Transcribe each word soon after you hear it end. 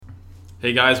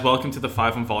Hey guys, welcome to the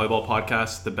 5-1 Volleyball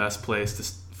Podcast, the best place to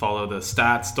follow the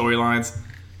stats, storylines,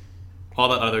 all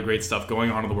that other great stuff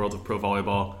going on in the world of pro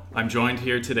volleyball. I'm joined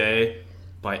here today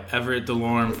by Everett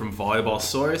Delorme from Volleyball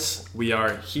Source. We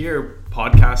are here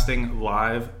podcasting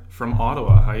live from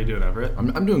Ottawa. How you doing, Everett?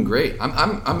 I'm doing great.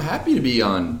 I'm happy to be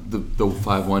on the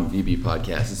 5-1 VB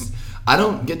podcast. I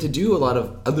don't get to do a lot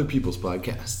of other people's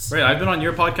podcasts. Right, I've been on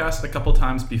your podcast a couple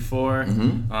times before.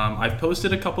 I've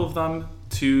posted a couple of them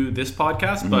to this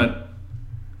podcast, but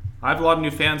I have a lot of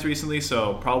new fans recently,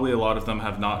 so probably a lot of them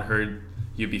have not heard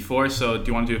you before. So do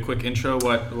you want to do a quick intro?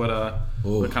 What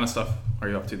kind of stuff are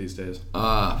you up to these days?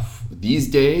 These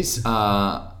days,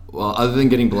 well, other than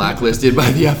getting blacklisted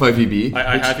by the FIVB.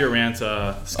 I have your rant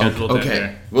scheduled. Okay.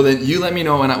 There. Well, then you let me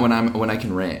know when I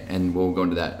can rant, and we'll go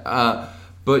into that.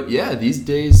 But yeah, these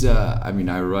days, I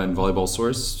run Volleyball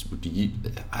Source.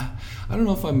 I don't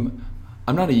know if I'm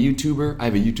not a YouTuber. I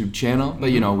have a YouTube channel, but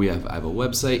I have a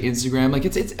website, Instagram. Like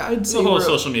it's a whole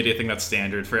social media thing that's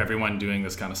standard for everyone doing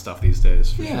this kind of stuff these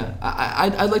days. Yeah, sure.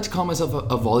 I'd like to call myself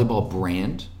a volleyball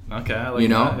brand. Okay, I like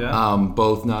that. Yeah.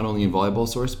 Both not only in Volleyball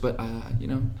Source, but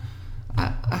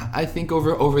I think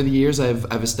over the years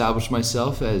I've established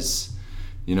myself as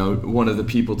one of the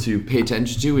people to pay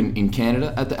attention to in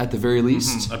Canada at the very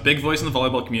least. A big voice in the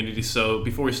volleyball community. So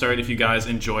before we start, if you guys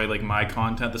enjoy like my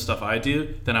content, the stuff I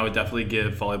do, then I would definitely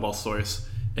give Volleyball Source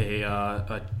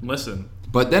a listen.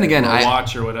 But then again,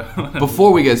 watch or whatever.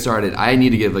 Before we get started, I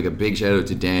need to give like a big shout out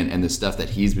to Dan and the stuff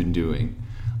that he's been doing.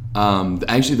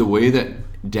 Actually, the way that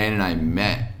Dan and I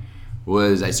met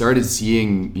was I started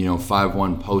seeing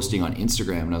 5-1 posting on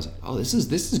Instagram, and I was like, oh, this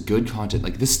is good content.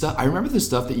 Like this stuff, I remember the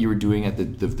stuff that you were doing at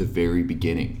the very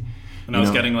beginning. And I was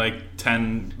getting like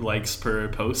 10 likes per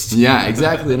post. Yeah,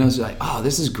 exactly. And I was like, oh,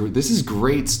 this is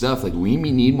great stuff. Like we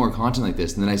need more content like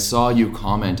this. And then I saw you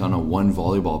comment on a one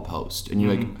volleyball post, and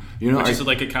you're like, which is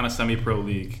like a kind of semi-pro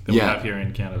league that we have here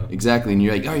in Canada. Exactly. And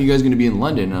you're like, oh, are you guys going to be in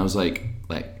London? And I was like.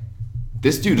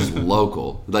 This dude is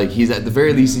local. Like, he's at the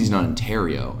very least, he's in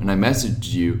Ontario. And I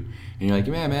messaged you, and you're like,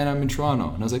 man, I'm in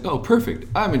Toronto. And I was like, oh, perfect,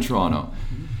 I'm in Toronto.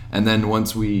 And then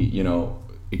once we,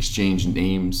 exchanged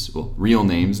names, well, real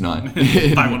names, not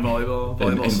 5-1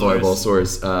 Volleyball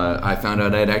Source, I found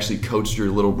out I had actually coached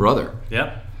your little brother.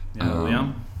 Yep.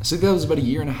 So that was about a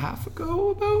year and a half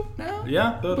ago, about now?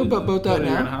 Yeah, about that a now.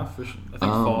 year and a half. For sure. I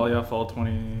think fall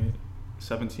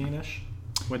 2017-ish,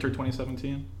 winter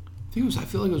 2017. I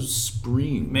feel like it was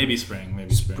spring. Maybe spring.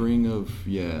 Spring of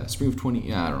 20.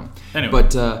 Yeah, I don't know. Anyway.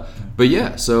 But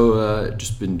yeah. So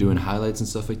just been doing highlights and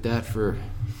stuff like that for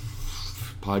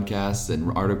podcasts and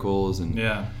articles and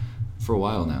for a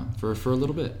while now, for a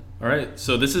little bit. All right.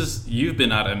 So you've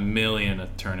been at a million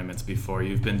tournaments before.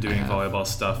 You've been doing volleyball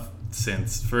stuff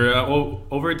since for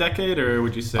over a decade, or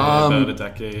would you say about a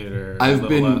decade, or I've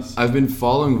been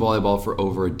following volleyball for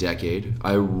over a decade.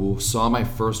 I saw my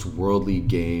first World League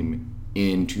game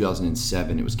in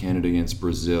 2007. It was Canada against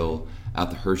Brazil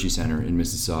at the Hershey Center in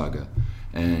Mississauga,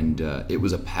 and it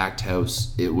was a packed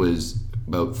house. It was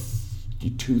about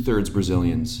 2/3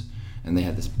 Brazilians, and they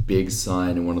had this big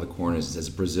sign in one of the corners that says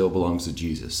 "Brazil belongs to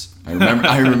Jesus." I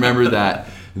remember that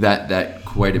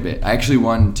quite a bit. I actually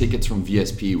won tickets from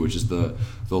VSP, which is the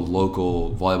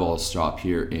local volleyball shop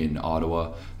here in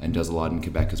Ottawa and does a lot in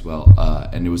Quebec as well.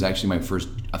 And it was actually my first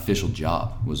official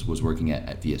job was working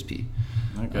at VSP.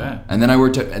 Okay. And then I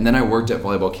worked at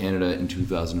Volleyball Canada in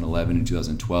 2011 and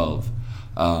 2012.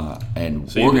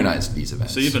 And organized these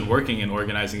events. So you've been working and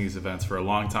organizing these events for a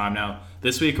long time now.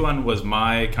 This week one was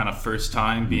my kind of first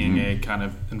time being a kind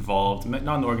of involved,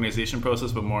 not in the organization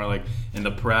process, but more like in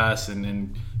the press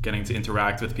and getting to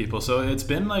interact with people. So it's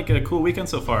been like a cool weekend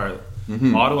so far.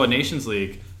 Ottawa Nations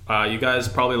League. You guys,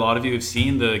 probably a lot of you have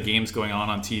seen the games going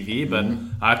on TV, but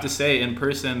I have to say in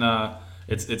person,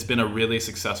 it's been a really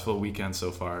successful weekend so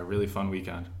far. A really fun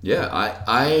weekend. Yeah,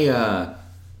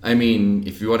 I mean,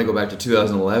 if you want to go back to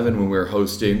 2011 when we were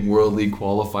hosting World League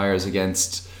qualifiers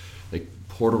against like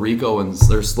Puerto Rico and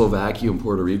Slovakia and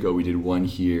Puerto Rico, we did one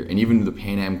here, and even the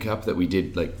Pan Am Cup that we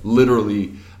did like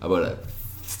literally about a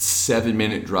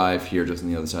 7-minute drive here just on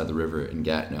the other side of the river in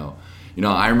Gatineau.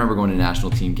 I remember going to national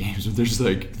team games where there's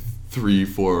like 3,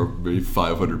 4, maybe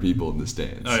 500 people in the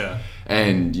stands. Oh yeah.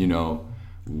 And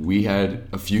we had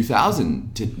a few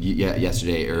thousand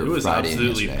yesterday or Friday. It was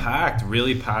absolutely packed,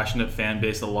 really passionate fan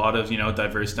base, a lot of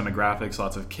diverse demographics,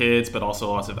 lots of kids, but also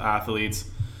lots of athletes.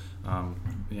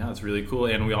 It's really cool.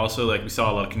 And we also we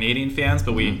saw a lot of Canadian fans,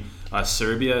 but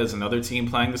Serbia is another team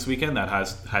playing this weekend that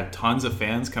has had tons of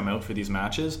fans come out for these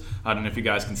matches. I don't know if you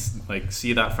guys can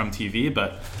see that from TV,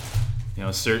 but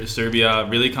Serbia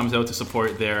really comes out to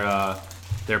support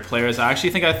their their players. I actually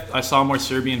think I saw more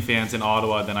Serbian fans in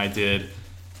Ottawa than I did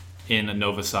in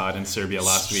Novi Sad in Serbia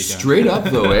last weekend. Straight up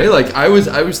though, eh? Like I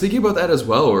was thinking about that as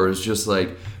well, where it's just like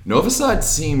Novi Sad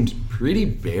seemed pretty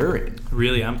barren,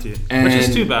 really empty, which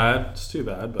is too bad. It's too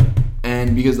bad, but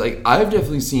because like I've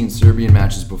definitely seen Serbian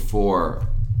matches before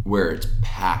where it's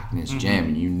packed and it's jammed,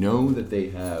 and you know that they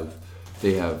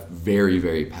have very,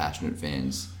 very passionate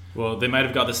fans. Well, they might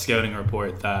have got the scouting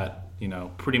report that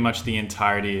pretty much the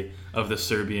entirety of the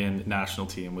Serbian national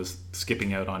team was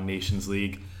skipping out on Nations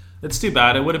League. It's too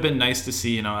bad. It would have been nice to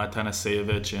see,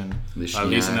 Atanasevic and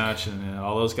Lisinac and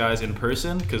all those guys in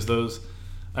person, because those,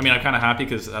 I'm kind of happy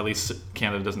because at least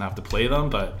Canada doesn't have to play them,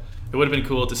 but it would have been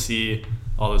cool to see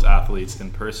all those athletes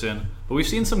in person. But we've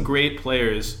seen some great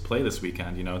players play this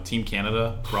weekend. Team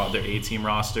Canada brought their A-team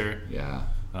roster. Yeah.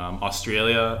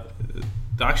 Australia,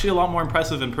 actually a lot more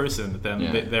impressive in person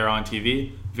than they're on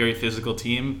TV. Very physical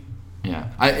team. Yeah,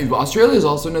 Australia is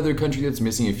also another country that's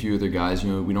missing a few of their guys.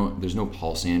 There's no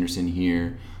Paul Sanderson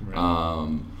here.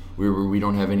 Right. We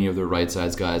don't have any of the right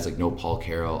sides guys, like no Paul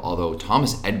Carroll. Although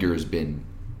Thomas Edgar has been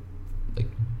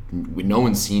no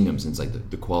one's seen him since like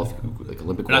the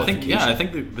Olympic qualification. I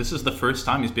think this is the first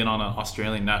time he's been on an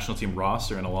Australian national team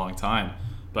roster in a long time.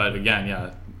 But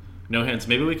again, no hints.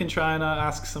 Maybe we can try and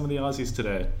ask some of the Aussies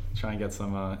today. Try and get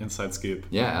some inside scoop.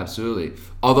 Yeah, absolutely.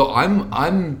 Although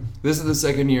this is the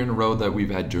second year in a row that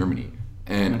we've had Germany,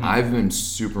 and I've been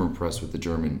super impressed with the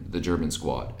German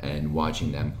squad and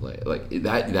watching them play. Like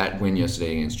that win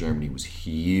yesterday against Germany was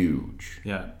huge.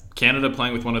 Yeah, Canada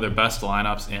playing with one of their best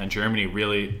lineups, and Germany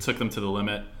really took them to the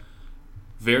limit.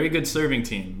 Very good serving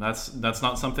team. That's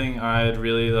not something I'd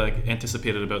really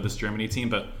anticipated about this Germany team,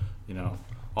 but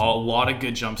a lot of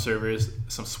good jump servers,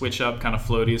 some switch up kind of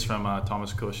floaties from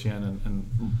Thomas Koshian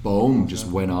and Bohm just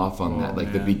went off on that.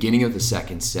 The beginning of the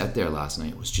second set there last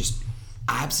night was just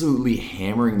absolutely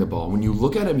hammering the ball. When you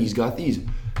look at him, he's got these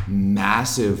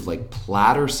massive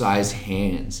platter-sized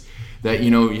hands that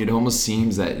it almost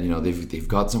seems that they've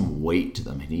got some weight to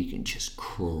them, and he can just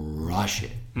crush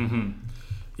it. Mm-hmm.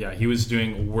 Yeah, he was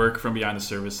doing work from behind the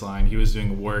service line. He was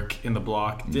doing work in the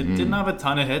block. Didn't have a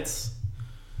ton of hits.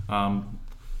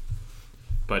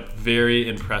 But very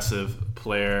impressive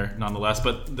player nonetheless.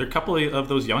 But there are a couple of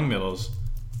those young middles,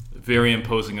 very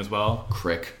imposing as well.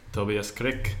 Tobias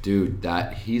Krik. Dude,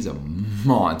 he's a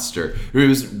monster. It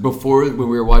was before when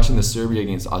we were watching the Serbia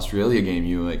against Australia game,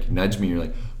 you nudged me, you're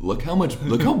like, look how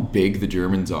big the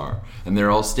Germans are. And they're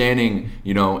all standing,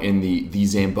 in the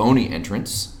Zamboni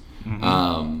entrance.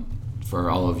 Mm-hmm. For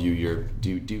all of you,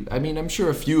 I'm sure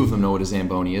a few of them know what a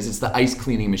Zamboni is. It's the ice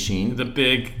cleaning machine. The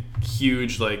big,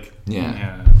 huge, and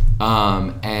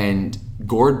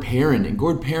Gord Perrin. And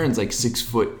Gord Perrin's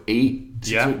 6'8",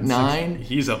 6'9".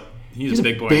 He's a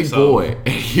big boy. Big boy. And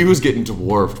he was getting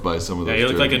dwarfed by some of those. Yeah,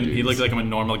 he looked like a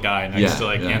normal guy next to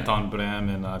Anton Brem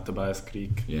and Tobias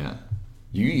Krik. Yeah.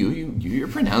 Your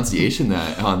pronunciation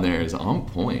on there is on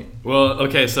point. Well,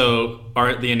 okay, so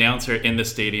the announcer in the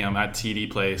stadium at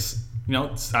TD Place,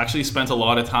 actually spent a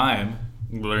lot of time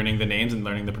learning the names and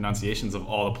learning the pronunciations of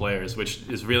all the players, which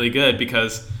is really good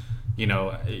because,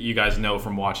 you guys know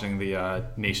from watching the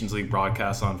Nations League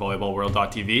broadcasts on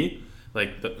volleyballworld.tv,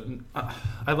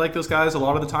 I like those guys a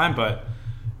lot of the time, but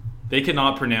they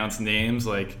cannot pronounce names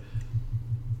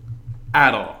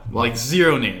at all. What?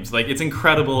 Zero names. It's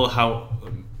incredible how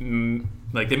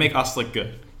they make us look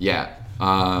good. Yeah.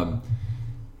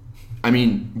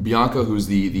 Bianca, who's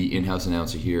the in-house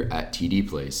announcer here at TD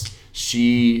Place,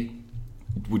 she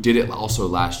did it also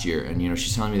last year, and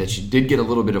she's telling me that she did get a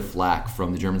little bit of flack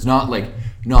from the Germans, not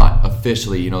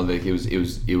officially,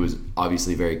 it was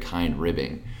obviously very kind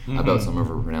ribbing about some of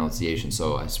her pronunciation.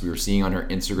 So as we were seeing on her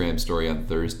Instagram story on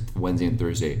Wednesday and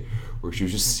Thursday, where she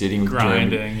was just sitting with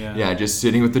just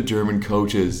sitting with the German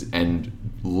coaches and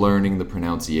learning the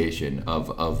pronunciation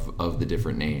of the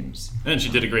different names. And she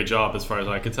did a great job as far as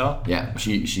I could tell. Yeah,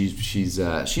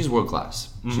 she's world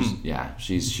class. Mm-hmm.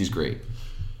 She's great.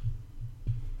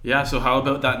 Yeah, so how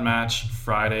about that match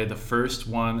Friday, the first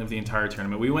one of the entire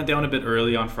tournament? We went down a bit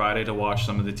early on Friday to watch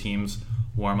some of the teams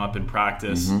warm up and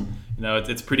practice. Mm-hmm.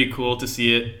 It's pretty cool to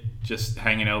see it just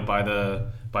hanging out by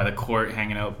the court,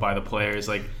 hanging out by the players.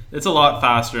 It's a lot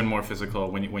faster and more physical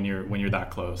when you're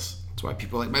that close. That's why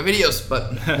people like my videos,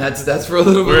 but that's for a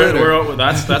little bit later.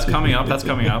 That's coming up. That's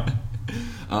coming up.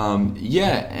 And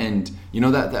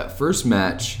that first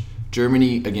match,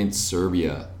 Germany against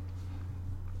Serbia,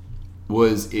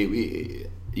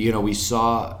 we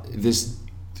saw this.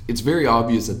 It's very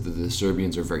obvious that the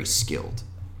Serbians are very skilled,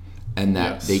 and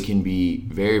that they can be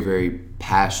very, very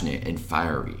passionate and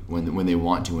fiery when they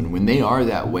want to, and when they are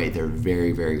that way, they're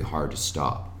very, very hard to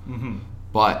stop. Mm-hmm.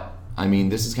 But I mean,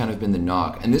 this has kind of been the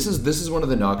knock, and this is one of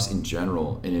the knocks in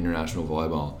general in international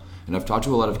volleyball. And I've talked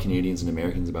to a lot of Canadians and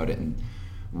Americans about it, and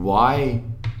why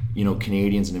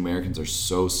Canadians and Americans are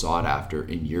so sought after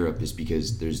in Europe is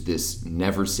because there's this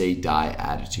never say die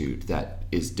attitude that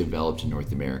is developed in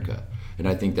North America. And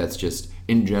I think that's just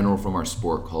in general from our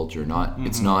sport culture.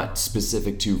 It's not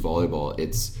specific to volleyball.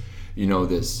 It's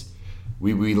this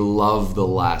we love the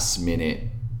last minute,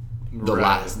 the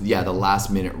last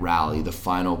minute rally, the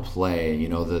final play.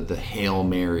 The Hail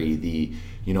Mary, the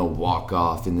walk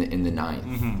off in the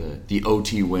ninth, the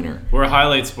OT winner. We're a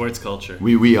highlight sports culture.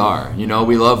 We are.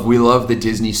 We love the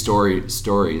Disney story.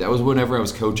 That was whenever I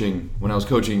was coaching. When I was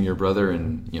coaching your brother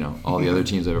and all the other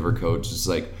teams I've ever coached. It's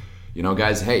like,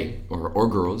 guys, hey, or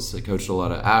girls. I coached a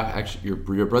lot of. Actually,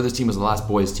 your brother's team was the last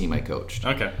boys' team I coached.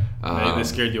 Okay, they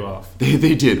scared you off.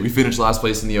 They did. We finished last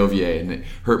place in the OVA, and it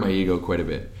hurt my ego quite a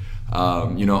bit.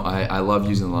 I love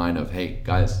using the line of, hey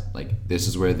guys, like this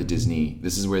is where the Disney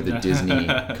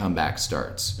comeback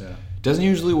starts. Yeah. Doesn't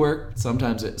usually work.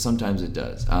 Sometimes it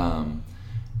does.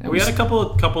 We had a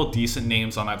couple decent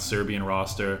names on that Serbian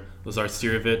roster. Lazar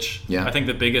Stirovic. Yeah. I think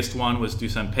the biggest one was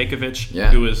Dusan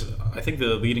Pekovic, who was, I think,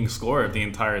 the leading scorer of the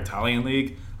entire Italian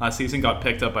league last season. Got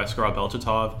picked up by Skra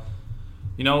Belchatov.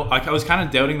 I was kind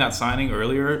of doubting that signing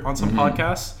earlier on some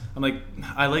podcasts. I'm like,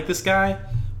 I like this guy,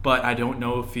 but I don't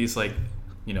know if he's like,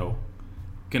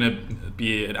 gonna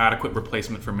be an adequate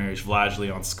replacement for Mariusz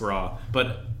Vlajli on Skra.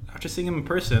 But after seeing him in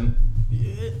person,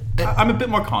 I'm a bit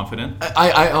more confident.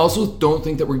 I also don't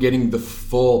think that we're getting the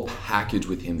full package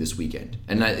with him this weekend.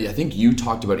 And I think you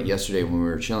talked about it yesterday when we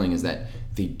were chilling, is that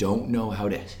they don't know how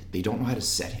to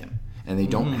set him. And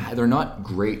they're not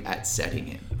great at setting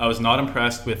him. I was not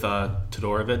impressed with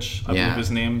Todorovic, I believe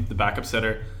his name, the backup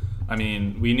setter. I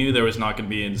mean, we knew there was not going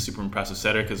to be a super impressive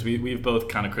setter because we've both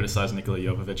kind of criticized Nikola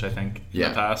Jovovic, I think, in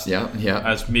the past.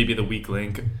 As maybe the weak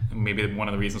link, maybe one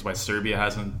of the reasons why Serbia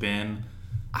hasn't been.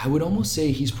 I would almost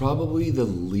say he's probably the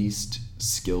least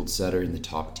skilled setter in the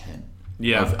top 10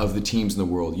 of the teams in the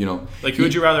world. Like, who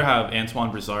would you rather have,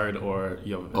 Antoine Brizard or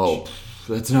Jovovic? Oh,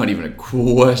 that's not even a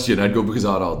question. I'd go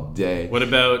Brizard all day. What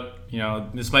about,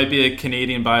 this might be a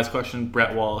Canadian bias question,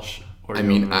 Brett Walsh?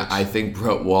 I think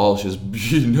Brett Walsh is,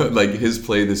 like his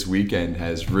play this weekend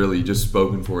has really just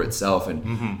spoken for itself.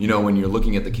 And, when you're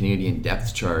looking at the Canadian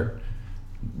depth chart,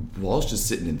 Walsh just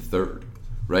sitting in third,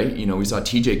 right? We saw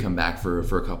TJ come back for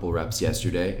a couple reps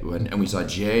yesterday. And we saw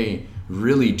Jay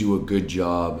really do a good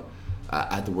job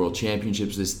at the World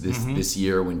Championships this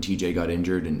year when TJ got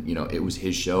injured. And, it was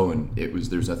his show and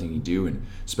there's nothing to do. And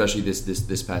especially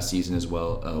this past season as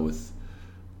well with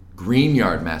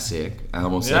Greenyard Masic. I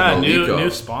almost said new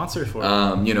sponsor for it.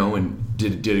 And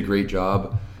did a great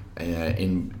job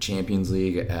in Champions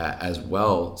League as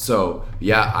well. So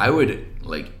I would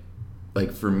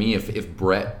like for me, if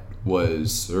Brett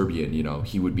was Serbian,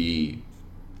 he would be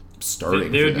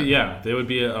starting. They would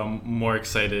be more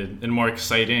excited and more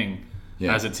exciting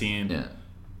as a team. Yeah.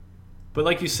 But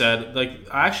like you said,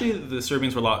 actually the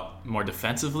Serbians were a lot more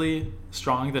defensively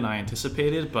strong than I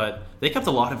anticipated, but they kept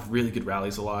a lot of really good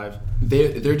rallies alive.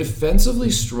 They're defensively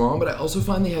strong, but I also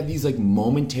find they have these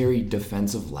momentary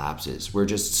defensive lapses where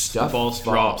just stuff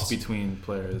drops between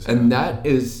players. And that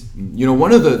is,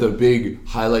 one of the big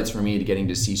highlights for me to getting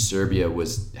to see Serbia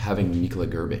was having Nikola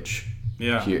Grbic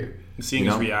here. Seeing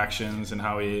his reactions and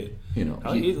how he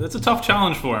it's a tough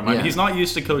challenge for him. He's not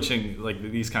used to coaching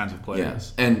these kinds of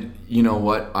players. Yeah. And you know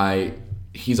what?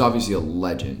 He's obviously a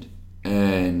legend,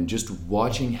 and just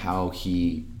watching how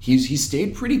he's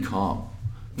stayed pretty calm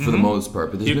for the most part.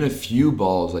 But there's been a few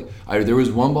balls there was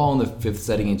one ball in the fifth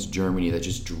set against Germany that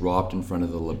just dropped in front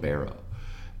of the libero.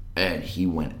 And he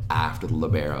went after the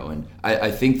libero. And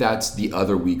I think that's the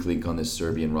other weak link on this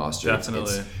Serbian roster.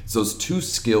 Definitely. It's those two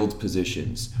skilled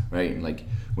positions, right? And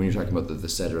when you're talking about the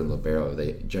setter and libero,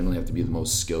 they generally have to be the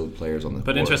most skilled players on the board.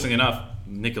 But interestingly enough,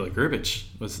 Nikola Grbic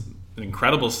was an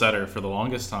incredible setter for the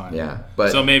longest time. Yeah.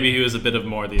 So maybe he was a bit of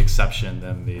more the exception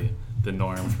than the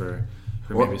norm for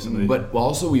maybe somebody. But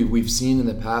also we've seen in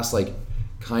the past,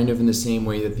 kind of in the same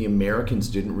way that the Americans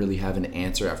didn't really have an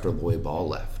answer after Lloyd Ball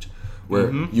left.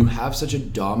 Where you have such a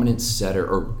dominant setter,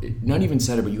 or not even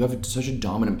setter, but you have such a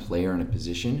dominant player in a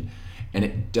position, and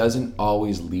it doesn't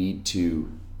always lead to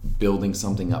building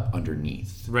something up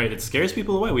underneath. Right, it scares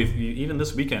people away. Even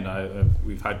this weekend,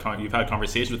 you've had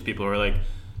conversations with people who are like,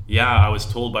 I was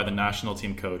told by the national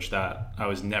team coach that I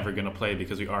was never going to play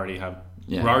because we're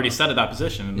already set at that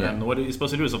position, and then what are you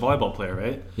supposed to do as a volleyball player,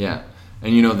 right? Yeah.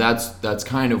 And that's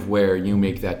kind of where you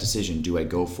make that decision. Do I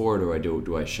go for it or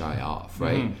do I shy off,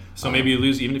 right? Mm-hmm. So maybe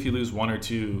even if you lose one or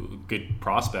two good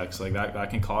prospects, like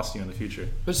that can cost you in the future.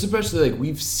 But especially like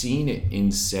we've seen it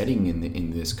in setting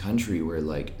in this country where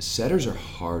like setters are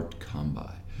hard to come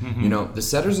by. Mm-hmm. The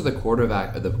setters are the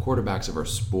quarterbacks of our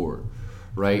sport,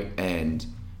 right? And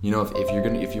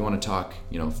if you want to talk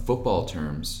football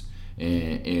terms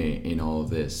in all of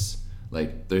this,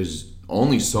 like there's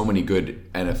only so many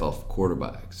good NFL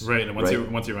quarterbacks. Right, and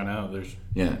once you run out, there's...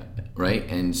 Yeah, right?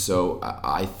 And so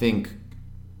I think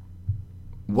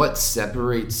what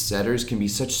separates setters can be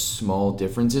such small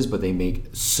differences, but they make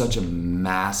such a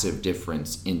massive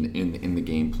difference in the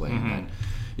gameplay. Mm-hmm.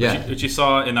 Yeah. Which you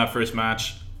saw in that first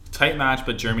match. Tight match,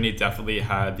 but Germany definitely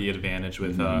had the advantage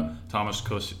with Thomas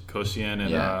Kosian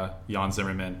and Jan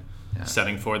Zimmerman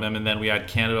setting for them. And then we had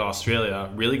Canada-Australia.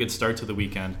 Really good start to the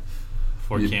weekend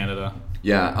for Canada.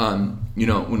 Yeah,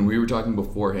 when we were talking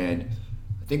beforehand,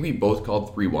 I think we both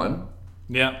called 3-1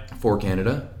 for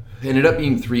Canada. It ended up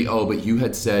being 3-0, but you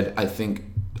had said, I think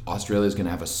Australia's going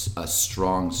to have a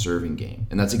strong serving game.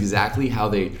 And that's exactly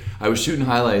how I was shooting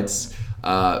highlights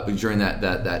during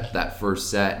that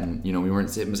first set, and we weren't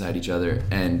sitting beside each other,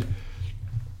 and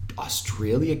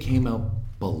Australia came out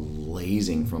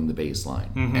blazing from the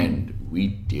baseline, and we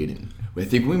didn't. I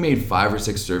think we made 5 or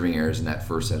 6 serving errors in that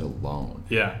first set alone.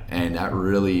 Yeah. And that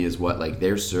really is what, like,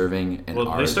 they're serving and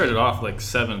they started off like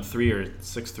 7-3 or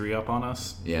 6-3 up on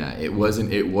us. Yeah, it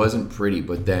wasn't pretty,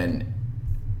 but then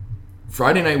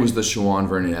Friday night was the Siobhan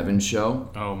Vernon Evans show.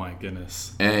 Oh my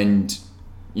goodness. And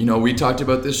we talked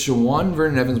about this. Siobhan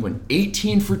Vernon Evans went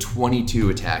 18 for 22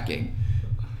 attacking.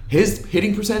 His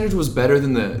hitting percentage was better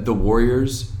than the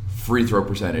Warriors' free throw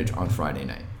percentage on Friday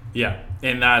night. Yeah,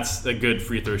 and that's a good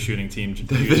free throw shooting team.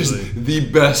 Usually.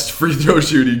 The best free throw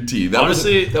shooting team.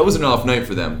 Honestly, that was an off night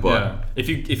for them. But yeah. If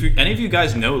you any of you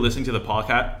guys listening to the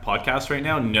podcast right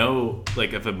now know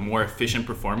like of a more efficient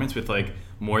performance with like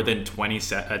more than 20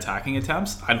 set attacking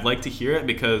attempts, I'd like to hear it,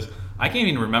 because I can't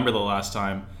even remember the last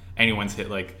time anyone's hit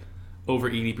like over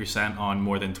 80% on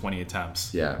more than 20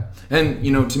 attempts. Yeah. And,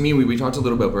 to me, we talked a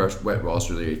little bit about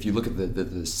Australia. If you look at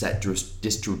the set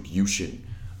distribution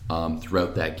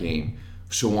throughout that game,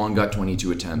 Siobhan got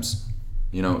 22 attempts.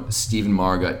 Stephen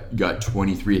Marr got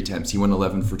 23 attempts. He went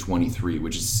 11 for 23,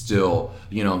 which is still,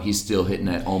 he's still hitting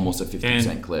at almost a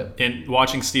 50% clip. And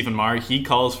watching Stephen Marr, he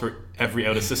calls for every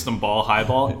out-of-system ball, high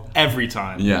ball, every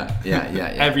time. Yeah.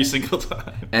 Every single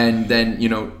time. And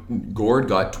then, Gord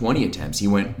got 20 attempts. He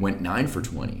went 9 for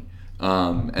 20.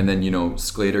 And then,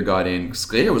 Sclater got in.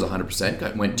 Sclater was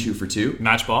 100%, went 2 for 2.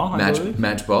 Match ball,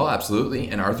 Match ball, absolutely.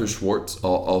 And Arthur Schwartz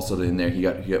also in there. He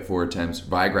got 4 attempts.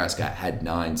 Viagrass had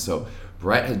 9. So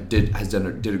Brett did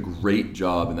a great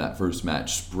job in that first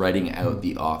match, spreading out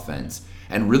the offense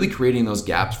and really creating those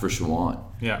gaps for Siobhan.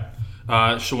 Yeah.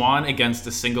 Siobhan against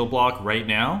a single block right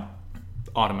now,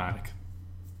 automatic.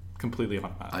 Completely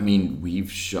automatic. I mean,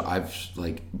 I've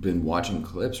been watching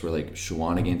clips where like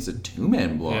Siobhan against a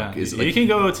 2-man block is like, you can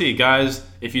go OT, guys.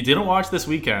 If you didn't watch this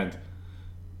weekend,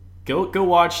 go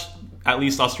watch at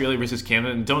least Australia versus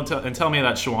Canada, and tell me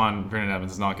that Siobhan Vernon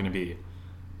Evans is not going to be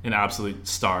an absolute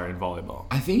star in volleyball.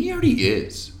 I think he already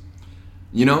is.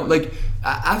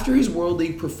 After his World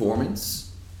League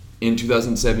performance in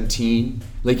 2017,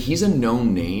 he's a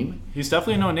known name. He's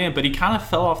definitely a known name, but he kind of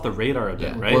fell off the radar a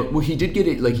bit, right? Well, he did get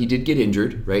it. He did get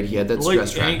injured, right? He had that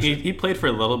stress fracture. He played for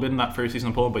a little bit in that first season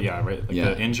in Poland, but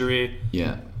the injury.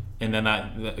 Yeah. And then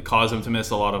that caused him to miss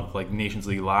a lot of Nations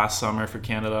League last summer for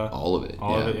Canada. All of it.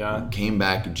 All of it, yeah. Came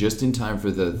back just in time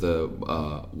for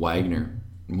the Wagner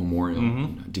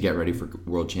Memorial to get ready for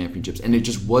World Championships, and it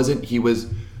just wasn't.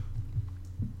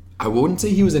 I wouldn't say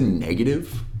he was a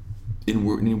negative in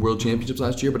World Championships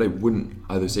last year, but I wouldn't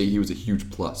either say he was a huge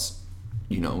plus.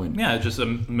 Just a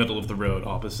middle of the road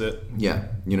opposite. Yeah,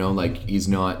 he's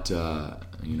not.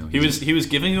 He was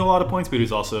giving you a lot of points, but he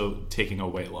was also taking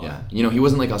away a lot. Yeah, he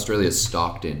wasn't like Australia's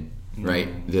Stockton, right?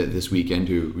 This weekend,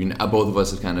 who both of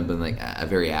us have kind of been like a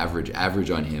very average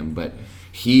on him, but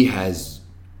he has.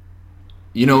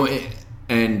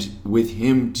 And with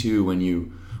him too, when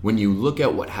you look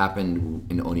at what happened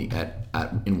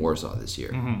in Warsaw this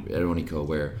year at Oniko,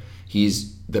 where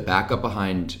he's the backup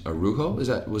behind Arujo. Was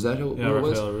that who it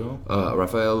was?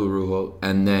 Rafael Arujo.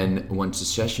 And then once the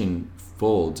session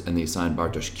folds and they signed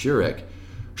Bartosz Kurek,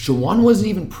 Siobhan wasn't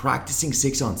even practicing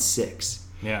 6-on-6.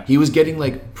 Yeah. He was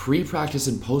getting pre-practice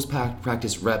and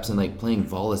post-practice reps and playing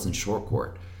volleys and short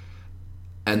court.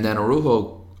 And then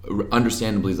Arujo,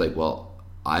 understandably, is well,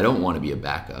 I don't want to be a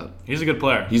backup. He's a good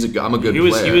player. I'm a good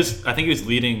player. I think he was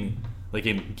leading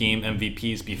in game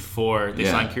MVPs before they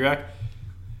signed Kurek.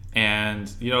 And,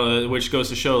 which goes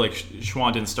to show, like,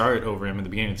 Schwan didn't start over him in the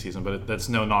beginning of the season, but that's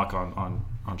no knock on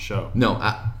Show. No,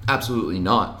 absolutely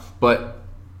not. But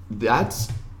that's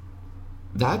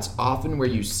often where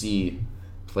you see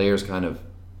players kind of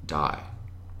die.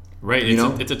 Right,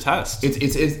 it's a test.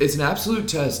 It's an absolute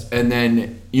test. And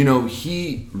then,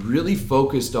 he really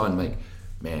focused on, like,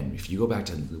 man, if you go back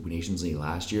to the Nations League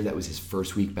last year, that was his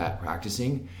first week back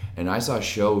practicing. And I saw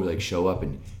show up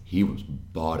and he was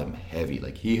bottom heavy.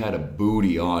 Like, he had a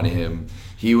booty on him.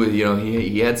 He was,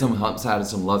 he had some humps, had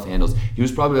some love handles. He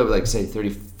was probably, like, say, 30,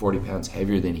 40 pounds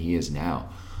heavier than he is now.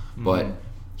 Mm-hmm. But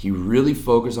he really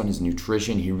focused on his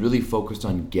nutrition. He really focused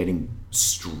on getting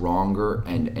stronger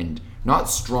and not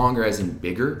stronger as in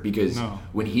bigger, because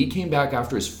when he came back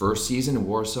after his first season in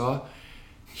Warsaw,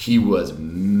 he was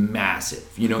massive.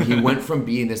 He went from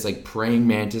being this, like, praying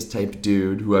mantis type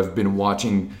dude who I've been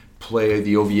watching play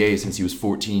the OVA since he was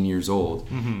 14 years old,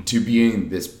 mm-hmm. to being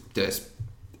this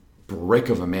brick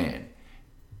of a man.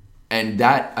 And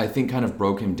that, I think, kind of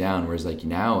broke him down, whereas, like,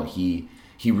 now he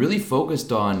really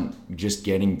focused on just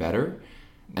getting better.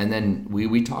 And then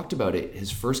we talked about it. His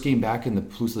first game back in the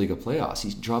Plus Liga playoffs,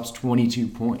 he drops 22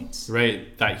 points.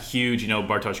 Right, that huge,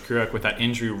 Bartosz Kurek with that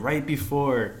injury right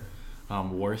before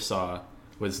Warsaw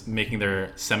was making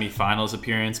their semifinals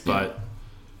appearance, but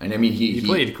and I mean he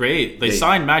played great. They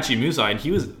signed Maciej Muzaj, and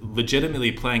he was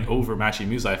legitimately playing over Maciej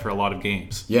Muzaj for a lot of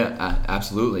games. Yeah,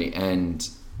 absolutely. And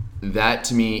that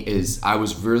to me is, I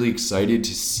was really excited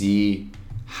to see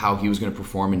how he was going to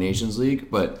perform in Nations League,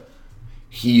 but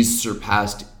he's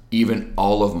surpassed even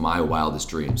all of my wildest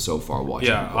dreams so far watching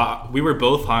him. We were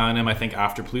both high on him, I think,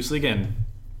 after Plus Liga, and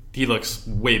he looks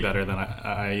way better than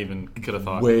I even could have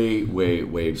thought. Way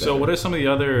better. So what are some of the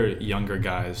other younger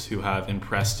guys who have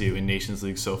impressed you in Nations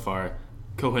League so far?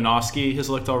 Kochanowski has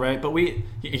looked all right, but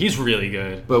he's really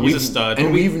good. But he's a stud.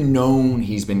 And we've known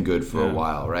he's been good for a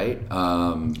while, right?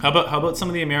 How about some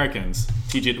of the Americans?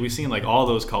 TJ, we've seen, like, all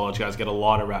those college guys get a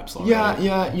lot of reps already.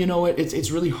 Yeah. You know what?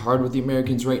 It's really hard with the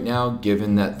Americans right now,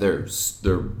 given that their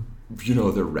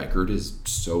record is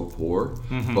so poor.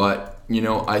 Mm-hmm. But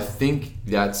I think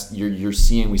that's you're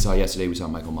seeing. We saw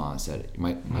Michael Ma'a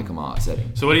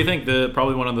setting. So what do you think?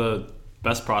 Probably one of the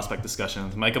best prospect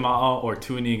discussions: Michael Ma'a or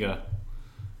Tuaniga?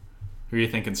 Who are you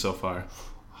thinking so far?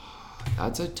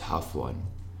 That's a tough one.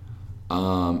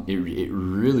 It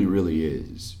really, really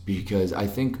is, because I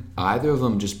think either of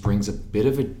them just brings a bit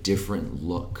of a different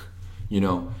look.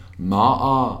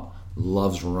 Ma'a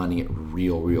loves running it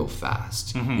real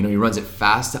fast. Mm-hmm. He runs it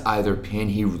fast to either pin.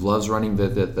 He loves running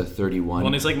the 31. Well,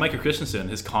 and it's like Micah Christensen.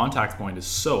 His contact point is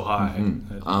so high.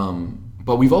 Mm-hmm.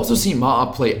 But we've also seen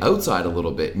Ma'a play outside a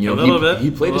little bit. A little bit.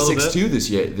 He played a 6'2"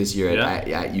 this year at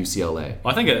UCLA.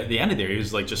 Well, I think at the end of the year, he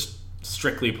was, like, just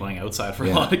strictly playing outside for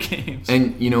a lot of games.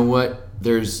 And you know what?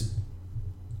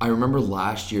 I remember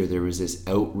last year there was this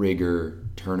outrigger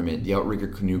tournament, the Outrigger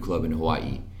Canoe Club in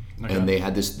Hawaii. Okay. And they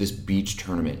had this beach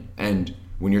tournament. And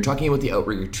when you're talking about the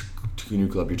Outrigger Canoe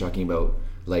Club, you're talking about,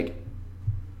 like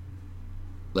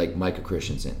Micah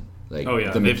Christensen. Like,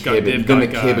 the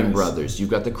McKibben brothers. You've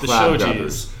got the Crab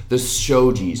brothers. The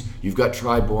Shojis. You've got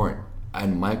Tri Bourne.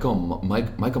 And Michael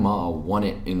Ma'a won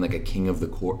it in, like, a king of the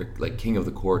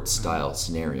court style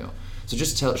scenario. So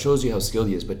just shows you how skilled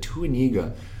he is. But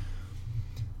Tuaniga,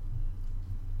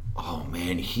 oh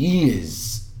man, he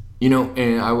is.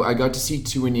 And I got to see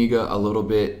Tuaniga a little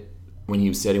bit when he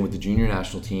was setting with the junior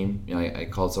national team. I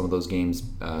called some of those games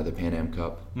the Pan Am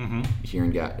Cup here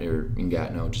in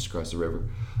Gatineau, just across the river.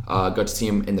 Got to see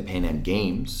him in the Pan Am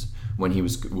Games when he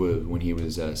was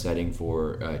setting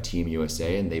for Team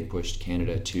USA, and they pushed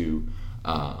Canada to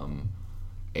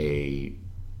a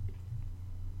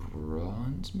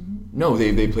bronze. No,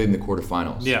 they played in the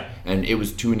quarterfinals. Yeah, and it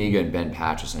was Tuaniga and Ben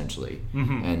Patch essentially,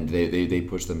 and they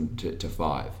pushed them to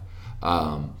 5.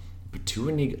 But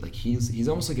Tuaniga, like, he's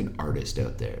almost like an artist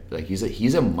out there. Like,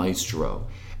 he's a maestro,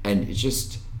 and it's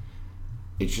just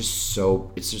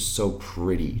so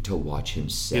pretty to watch him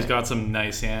set. He's got some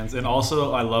nice hands, and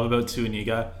also I love about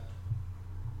Tuaniga,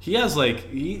 he has,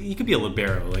 like, he could be a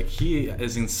libero. Like, he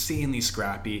is insanely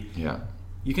scrappy. Yeah.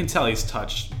 You can tell he's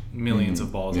touched millions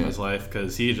of balls in his life,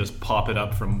 because he just pop it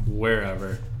up from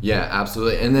wherever. Yeah,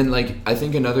 absolutely. And then, like, I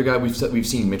think another guy we've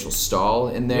seen Mitchell Stahl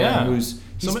in there,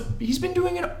 he's been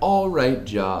doing an all right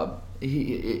job.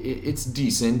 It's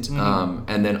decent. Mm-hmm.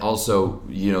 And then also,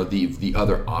 the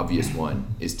other obvious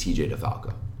one is TJ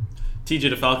DeFalco.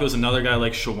 TJ DeFalco is another guy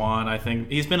like Shawan. I think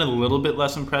he's been a little bit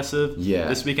less impressive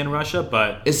this week in Russia,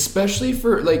 but especially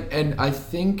for, like, and I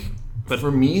think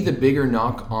for me, the bigger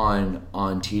knock on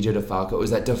TJ DeFalco is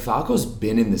that DeFalco's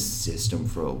been in the system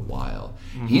for a while.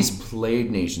 Mm-hmm. He's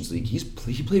played Nations League.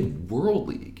 He played World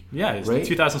League. Yeah, right?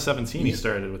 2017 he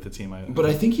started with the team. But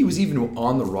I think he was even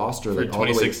on the roster for like all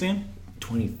the way 2016?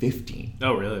 2015.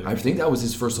 Oh, really? I think that was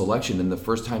his first selection and the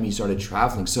first time he started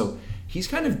traveling. So he's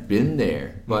kind of been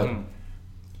there, but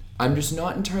I'm just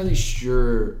not entirely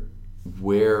sure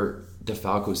where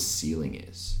DeFalco's ceiling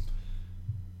is.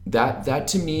 That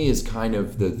to me is kind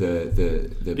of the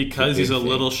because the he's a thing.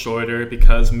 little shorter,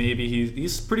 because maybe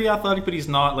he's pretty athletic, but he's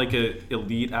not like an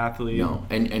elite athlete. No,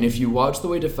 and if you watch the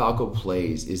way DeFalco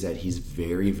plays, is that he's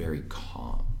very, very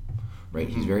calm, right?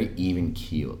 He's very even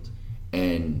keeled,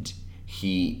 and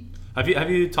he. Have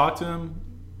you talked to him?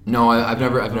 No, I've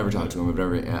never talked to him.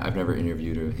 I've never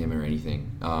interviewed him or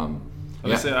anything. I'm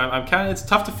kind of. It's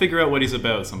tough to figure out what he's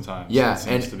about sometimes. Yeah,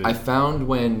 and I found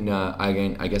when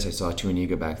I guess I saw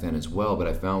Tuaniga back then as well, but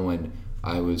I found when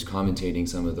I was commentating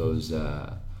some of those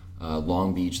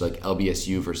Long Beach like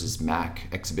LBSU versus MAC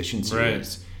exhibition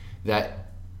series,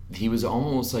 that he was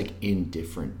almost like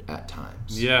indifferent at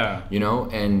times. Yeah, you know,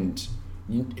 and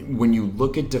when you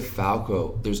look at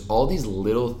DeFalco, there's all these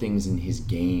little things in his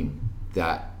game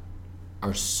that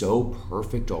are so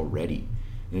perfect already.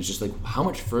 And it's just like, how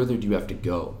much further do you have to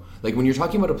go? Like when you're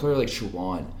talking about a player like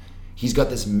Shawan, he's got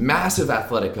this massive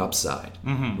athletic upside,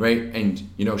 right? And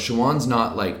you know, Shawan's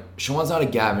not a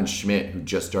Gavin Schmidt who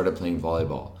just started playing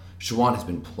volleyball. Shawan has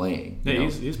been playing. Yeah,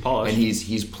 he's polished. And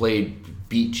he's played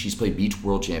beach. He's played beach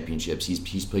world championships.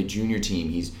 He's played junior team.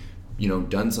 He's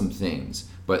done some things,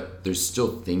 but there's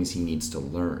still things he needs to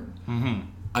learn.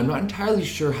 I'm not entirely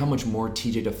sure how much more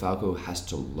TJ DeFalco has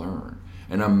to learn.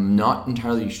 And I'm not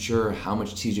entirely sure how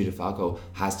much TJ DeFalco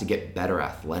has to get better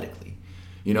athletically,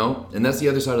 you know? And that's the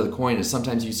other side of the coin, is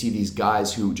sometimes you see these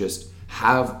guys who just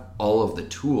have all of the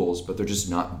tools, but they're just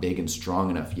not big and strong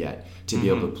enough yet to be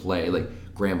able to play. Like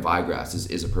Graham Vigrass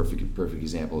is a perfect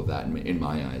example of that in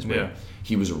my eyes, where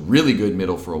he was a really good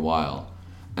middle for a while.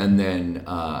 And then,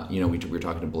 we were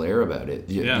talking to Blair about it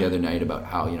the other night about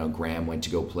how, Graham went to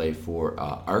go play for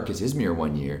Arcus Izmir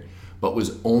one year, but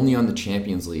was only on the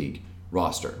Champions League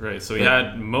roster. Right, so he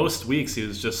had most weeks he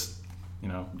was just,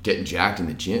 getting jacked in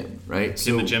the gym, right?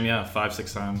 In the gym, 5,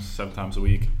 6 times, 7 times a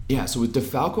week. Yeah, so with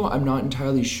DeFalco, I'm not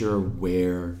entirely sure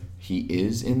where he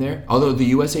is in there. Although the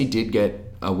USA did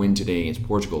get a win today against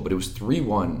Portugal, but it was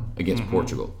 3-1 against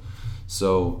Portugal.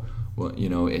 So, well,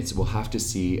 we'll have to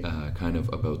see kind of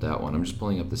about that one. I'm just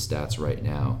pulling up the stats right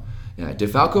now. Yeah,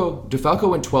 DeFalco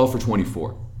went 12 for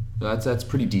 24. That's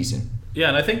pretty decent. Yeah,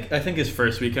 and I think his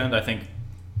first weekend,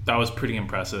 that was pretty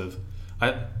impressive.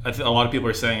 I think a lot of people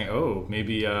are saying,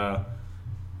 maybe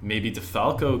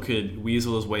DeFalco could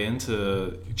weasel his way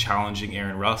into challenging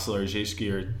Aaron Russell or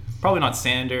Jejski, or probably not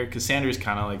Sander, because Sander's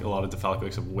kind of like a lot of DeFalco,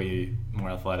 except way more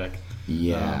athletic.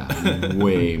 Yeah,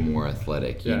 way more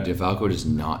athletic. Yeah. DeFalco does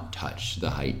not touch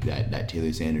the height that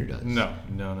Taylor Sander does. No.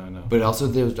 But also,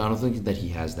 I don't think that he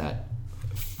has that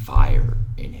fire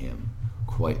in him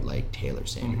quite like Taylor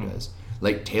Sander does.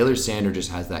 Like Taylor Sander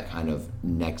just has that kind of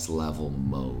next level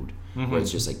mode where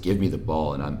it's just like, give me the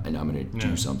ball and I'm going to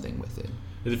do something with it.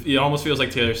 It almost feels like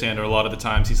Taylor Sander a lot of the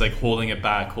times. He's like holding it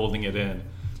back, holding it in.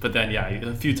 But then,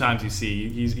 a few times you see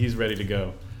he's ready to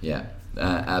go. Yeah,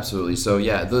 absolutely. So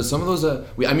some of those.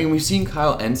 We've seen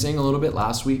Kyle Ensing a little bit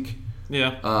last week.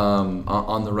 Yeah.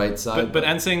 On the right side. But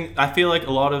Ensing, I feel like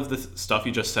a lot of the stuff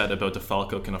you just said about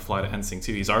DeFalco can apply to Ensing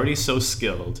too. He's already so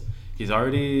skilled. He's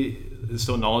already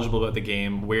so knowledgeable about the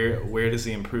game. Where does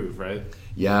he improve, right?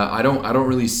 Yeah, I don't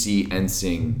really see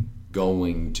Ensing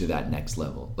going to that next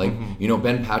level. Like,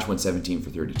 Ben Patch went 17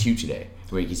 for 32 today.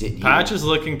 Patch is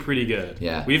looking pretty good.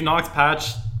 Yeah. We've knocked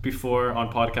Patch before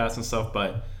on podcasts and stuff,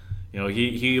 but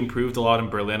he improved a lot in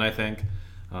Berlin, I think.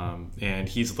 And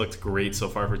he's looked great so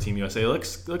far for Team USA.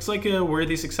 Looks like a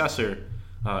worthy successor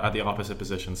at the opposite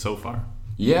position so far.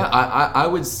 Yeah, I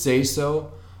would say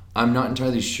so. I'm not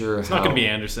entirely sure It's not going to be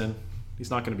Anderson. He's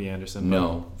not going to be Anderson.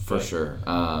 No, for sure.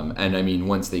 And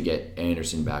once they get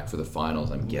Anderson back for the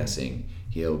finals, I'm guessing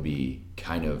he'll be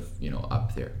kind of,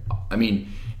 up there.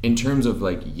 In terms of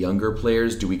like younger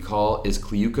players, is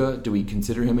Kliuka, do we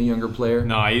consider him a younger player?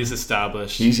 No, he's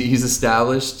established. He's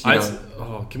established. Let's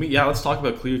talk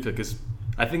about Kliuka, because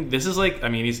I think this is like,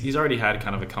 he's already had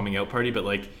kind of a coming out party, but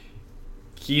like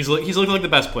he's looking like the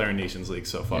best player in Nations League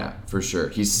so far. Yeah, for sure.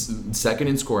 He's second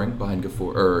in scoring behind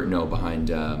behind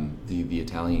the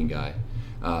Italian guy,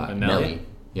 Nelly.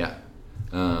 Yeah.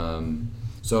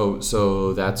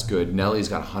 So that's good. Nelly's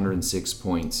got 106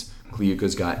 points.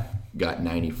 Kliuka's got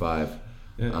 95.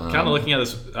 Kind of looking at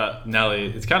this, Nelly,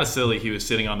 it's kind of silly he was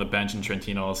sitting on the bench in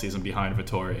Trentino all season behind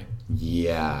Vittori.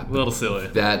 Yeah. A little silly.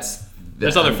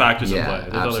 There's other factors at play.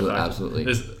 Absolutely.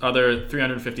 There's other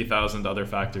 350,000 other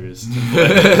factors.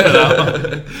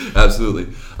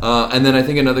 Absolutely. And then I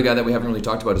think another guy that we haven't really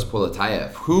talked about is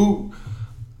Poletayev, who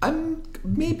I'm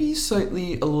maybe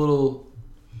slightly a little...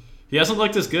 He hasn't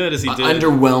looked as good as he did.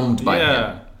 Underwhelmed by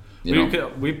him.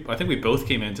 I think we both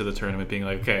came into the tournament being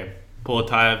like, okay,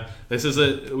 Poletayev,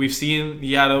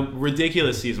 he had a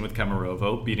ridiculous season with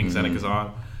Kemerovo, beating Zenit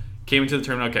Kazan. Came into the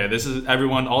tournament, okay, this is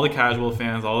everyone, all the casual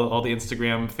fans, all the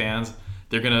Instagram fans,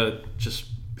 they're gonna just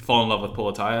fall in love with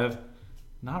Poletayev.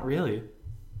 Not really.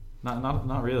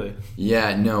 Not really.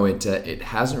 Yeah, no, it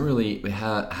hasn't really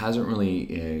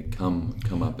come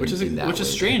up. Which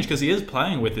is strange because he is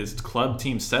playing with his club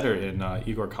team setter in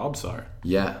Igor Kobzar.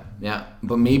 Yeah,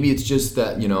 but maybe it's just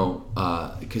that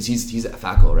because he's at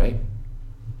Fakol, right?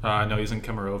 No, he's in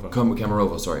Kemerovo.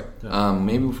 Kemerovo, sorry. Yeah.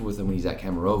 Maybe when he's at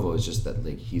Kemerovo, it's just that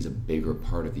he's a bigger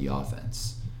part of the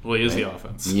offense. Well, he is the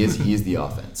offense. He is the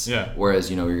offense. Yeah.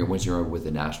 Whereas once you're with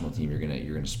the national team, you're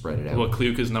gonna spread it out. Well,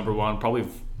 Kliuk is number one. Probably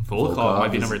Volkov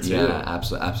might be number two. Yeah,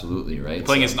 absolutely right.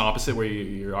 Playing as an opposite, where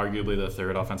you're arguably the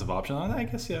third offensive option. I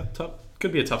guess tough.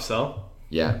 Could be a tough sell.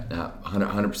 Yeah,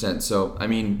 100%. So I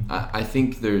mean, I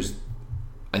think there's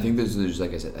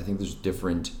like I said, I think there's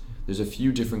a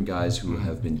few different guys who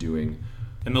have been doing.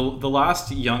 And the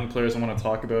last young players I want to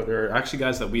talk about are actually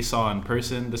guys that we saw in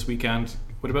person this weekend.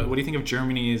 What do you think of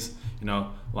Germany's,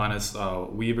 Linus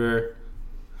Weber?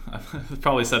 I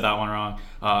probably said that one wrong.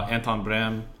 Anton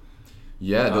Brem.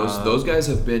 Yeah, those guys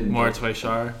have been. Moritz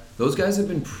Weishar. Those guys have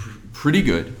been pretty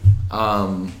good,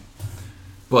 but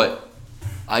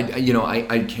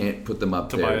I can't put them up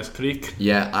Tobias there. Krieg.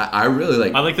 Yeah, I really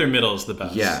like. I like their middles the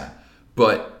best. Yeah,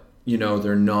 but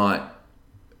they're not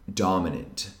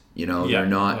dominant. They're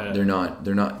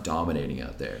not dominating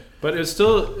out there. But it was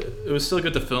still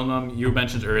good to film them. You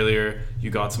mentioned earlier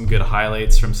you got some good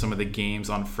highlights from some of the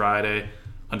games on Friday.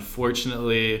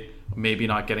 Unfortunately, maybe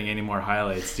not getting any more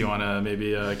highlights. Do you want to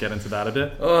maybe get into that a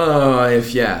bit?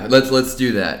 Let's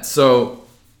do that. So,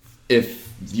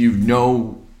 if you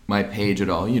know my page at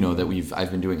all, you know that I've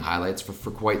been doing highlights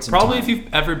for quite some time. Probably if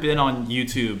you've ever been on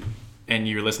YouTube and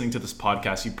you're listening to this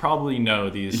podcast, you probably know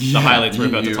the highlights we're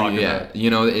about to talk about.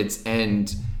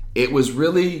 It was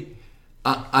really.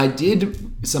 I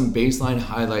did some baseline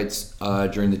highlights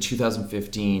during the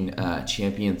 2015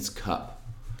 Champions Cup,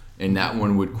 and that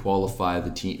one would qualify the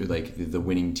team, the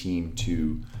winning team,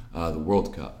 to the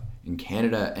World Cup. And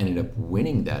Canada ended up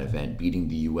winning that event, beating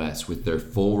the U.S. with their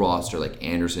full roster. Like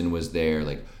Anderson was there,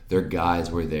 their guys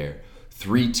were there.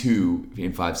 3-2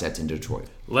 in 5 sets in Detroit.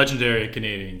 Legendary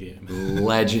Canadian game.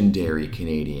 Legendary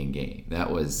Canadian game.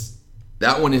 That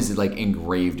one is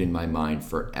engraved in my mind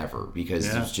forever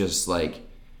because it's just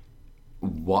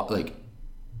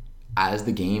as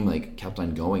the game kept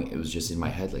on going, it was just in my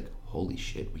head holy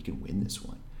shit, we can win this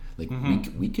one. We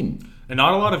can. And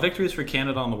not a lot of victories for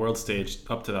Canada on the world stage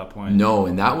up to that point. No,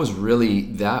 and that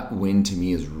win to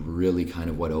me is really kind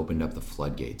of what opened up the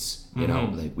floodgates.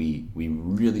 We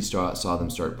really saw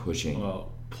them start pushing.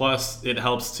 Well, plus it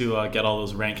helps to get all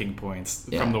those ranking points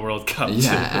from the World Cup.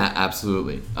 Yeah,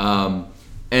 absolutely. And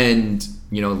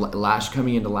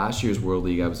coming into last year's World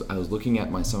League, I was looking at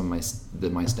my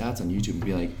stats on YouTube and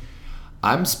be like,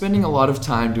 I'm spending a lot of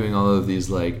time doing all of these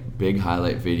big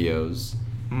highlight videos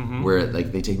where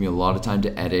they take me a lot of time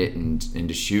to edit and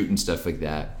to shoot and stuff like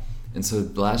that. And so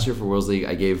last year for World League,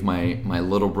 I gave my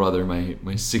little brother, my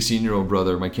 16-year-old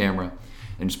brother, my camera,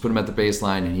 and just put him at the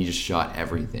baseline, and he just shot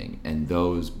everything, and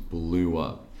those blew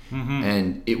up.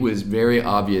 And it was very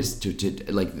obvious to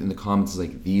in the comments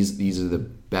these are the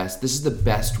best. This is the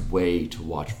best way to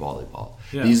watch volleyball.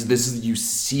 Yeah. You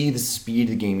see the speed of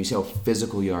the game. You see how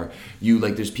physical you are.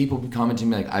 There's people commenting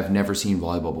me I've never seen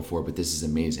volleyball before, but this is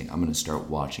amazing. I'm gonna start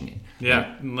watching it.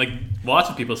 Yeah, lots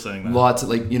of people saying that. Lots of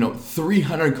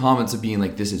 300 comments of being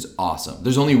this is awesome.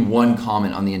 There's only one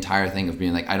comment on the entire thing of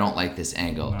being I don't like this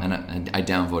angle, and I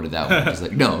downvoted that one. It's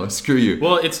no, screw you.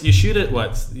 Well, you shoot it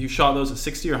you shot those at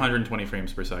 60 or 120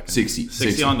 frames per second.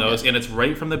 60 on those, and it's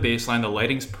right from the baseline. The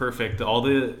lighting's perfect. All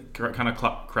the kind of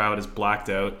crowd is blacked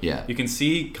out. Yeah, you can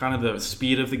see kind of the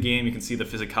speed of the game. You can see the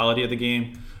physicality of the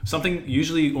game. Something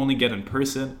usually you only get in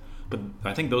person, but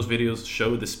I think those videos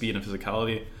show the speed and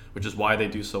physicality, which is why they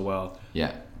do so well.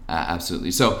 Yeah,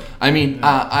 absolutely. So, I mean,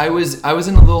 I was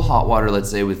in a little hot water, let's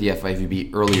say, with the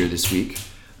FIVB earlier this week.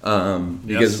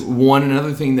 Because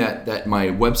another thing that my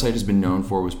website has been known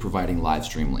for was providing live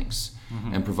stream links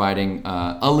and providing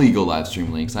illegal live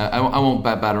stream links. I won't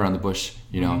bat around the bush,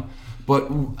 But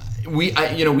we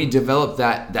developed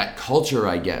that culture,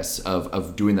 I guess,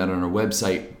 of doing that on our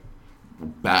website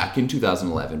back in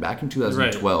 2011, back in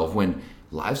 2012, when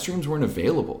live streams weren't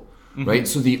available, right?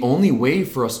 So the only way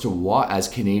for us to watch, as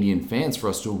Canadian fans, for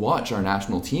us to watch our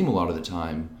national team a lot of the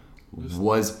time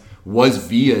was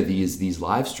via these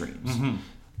live streams.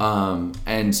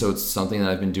 And so it's something that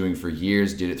I've been doing for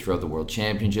years. Did it throughout the World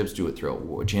Championships, do it throughout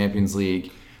World Champions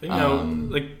League.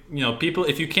 People,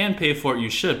 if you can pay for it,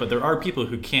 you should. But there are people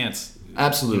who can't.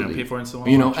 Absolutely. Pay for it and so on.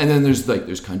 And then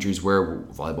there's countries where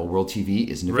Volleyball World TV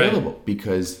isn't available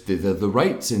because the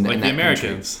rights in like in the that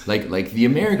Americans, country, like the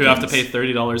Americans who have to pay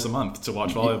 $30 a month to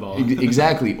watch volleyball.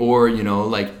 Exactly. Or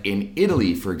like in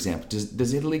Italy, for example,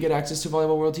 does Italy get access to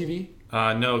Volleyball World TV?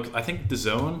 No, I think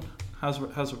DAZN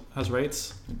has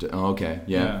rights. Okay,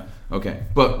 yeah. Okay,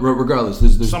 but regardless,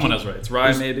 there's someone has rights.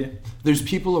 Rye maybe. There's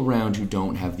people around who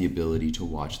don't have the ability to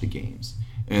watch the games,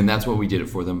 and that's what we did it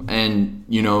for them. And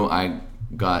I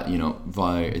got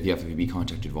via the FIVB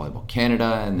contacted Volleyball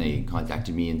Canada, and they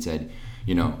contacted me and said,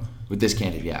 with this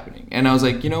can't be happening. And I was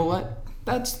like, you know what?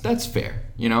 That's fair.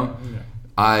 Yeah.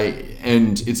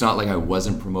 And it's not like I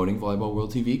wasn't promoting Volleyball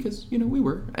World TV because we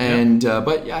were. And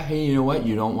but hey, you know what?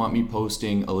 You don't want me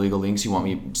posting illegal links. You want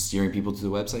me steering people to the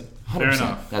website. 100%. Fair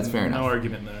enough. That's fair enough. No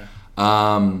argument there.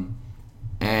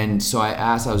 And so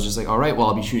I was just like, all right, well,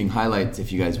 I'll be shooting highlights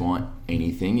if you guys want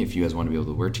anything. If you guys want to be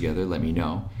able to work together, let me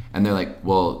know. And they're like,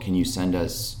 well, can you send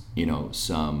us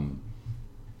some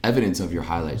evidence of your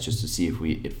highlights just to see if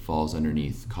it falls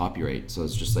underneath copyright. So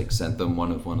it's just like sent them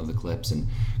one of the clips and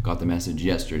got the message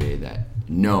yesterday that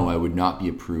no, I would not be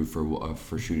approved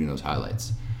for shooting those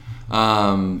highlights.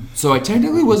 So I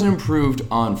technically wasn't approved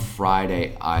on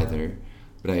Friday either,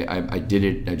 but I did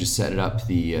it. I just set it up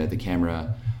the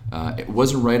camera. It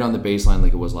wasn't right on the baseline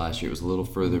like it was last year. It was a little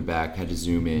further back. Had to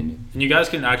zoom in. And you guys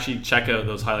can actually check out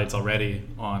those highlights already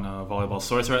on Volleyball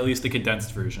Source, or at least the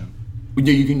condensed version.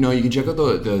 Yeah, you can check out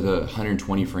the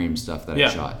 120 frame stuff that I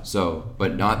shot. So,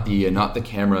 but not the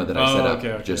camera that I set up.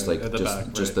 Okay. Just like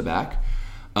just the back.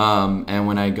 And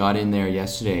when I got in there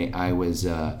yesterday, I was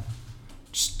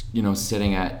just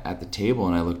sitting at the table,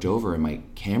 and I looked over, and my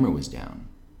camera was down.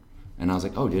 And I was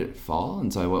like, oh, did it fall?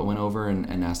 And so I went over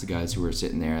and asked the guys who were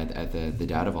sitting there at the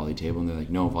data volley table, and they're like,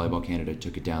 no, Volleyball Canada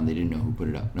took it down. They didn't know who put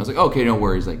it up. And I was like, okay, no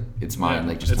worries. Like, it's mine.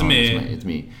 Like, just it's me. It's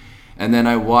me. And then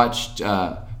I watched,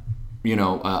 a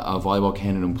Volleyball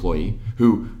Canada employee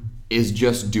who is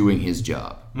just doing his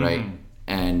job, right? Mm-hmm.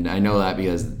 And I know that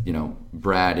because,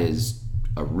 Brad is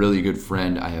a really good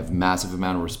friend. I have massive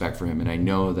amount of respect for him. And I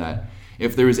know that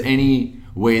if there was any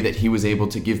way that he was able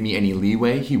to give me any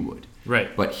leeway, he would.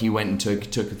 Right. But he went and took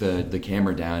the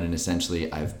camera down, and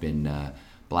essentially I've been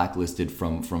blacklisted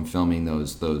from filming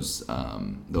those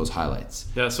highlights.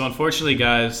 Yeah. So unfortunately,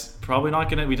 guys, probably not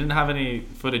gonna. We didn't have any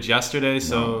footage yesterday,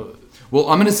 so. No. Well,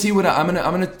 I'm gonna see what I'm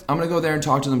gonna go there and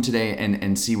talk to them today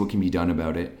and see what can be done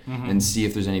about it, and see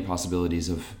if there's any possibilities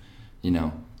of,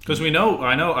 Because I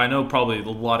know probably a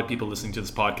lot of people listening to this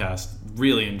podcast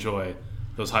really enjoy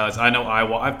those highlights. I know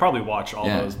I've probably watched all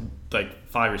those like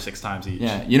 5 or 6 times each.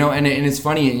 Yeah, and it's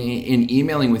funny in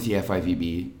emailing with the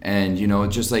FIVB, and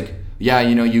it's just like,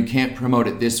 you can't promote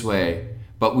it this way,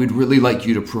 but we'd really like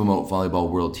you to promote Volleyball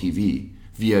World TV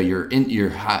via your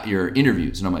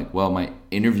interviews. And I'm like, well, my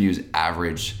interviews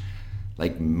average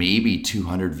like maybe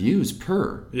 200 views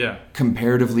per. Yeah.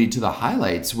 Comparatively to the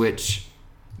highlights, which,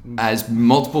 as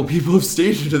multiple people have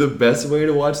stated, are the best way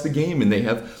to watch the game, and they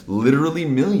have literally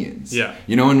millions. Yeah.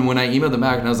 And when I emailed them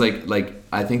back, and I was like,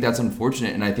 I think that's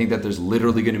unfortunate, and I think that there's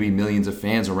literally going to be millions of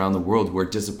fans around the world who are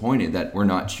disappointed that we're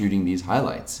not shooting these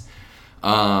highlights.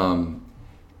 And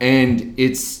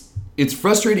it's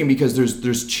frustrating because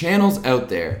there's channels out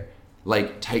there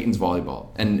like Titans Volleyball,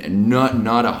 and not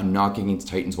a knock against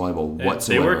Titans Volleyball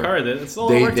whatsoever. They work hard. It's all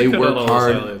they work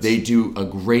hard. They do a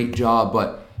great job,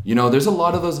 but there's a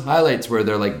lot of those highlights where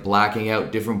they're like blacking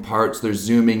out different parts. They're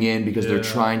zooming in because they're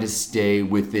trying to stay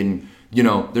within.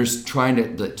 They're trying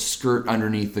to skirt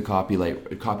underneath the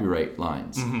copyright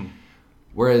lines. Mm-hmm.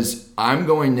 Whereas I'm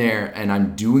going there and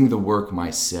I'm doing the work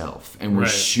myself, and we're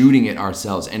shooting it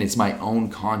ourselves, and it's my own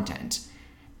content,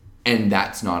 and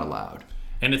that's not allowed.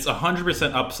 And it's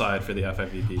 100% upside for the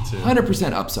FIVB too.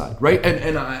 100% upside, right?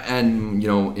 And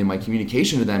in my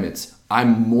communication to them,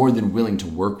 I'm more than willing to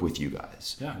work with you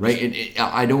guys, right?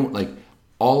 I don't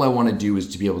all I want to do is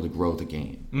to be able to grow the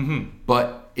game,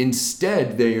 but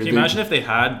instead they're... Can you imagine if they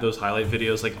had those highlight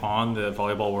videos like on the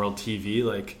Volleyball World TV?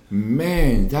 Like,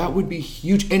 man, that would be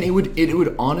huge. And it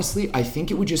would honestly, I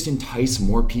think it would just entice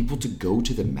more people to go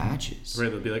to the matches.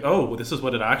 right, they'd be like, oh, well, this is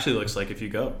what it actually looks like if you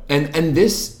go. And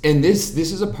this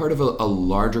is a part of a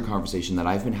larger conversation that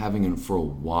I've been having for a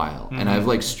while. And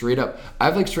I've straight up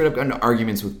gotten into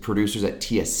arguments with producers at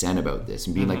TSN about this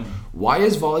and being like, why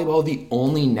is volleyball the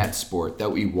only net sport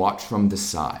that we watch from the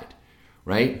side?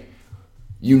 Right?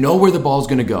 You know where the ball's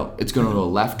going to go. It's going to go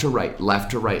left to right, left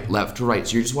to right, left to right.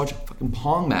 So you're just watching a fucking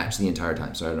pong match the entire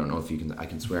time. So I don't know if I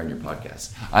can swear on your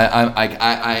podcast.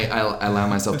 I allow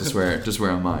myself to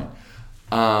swear on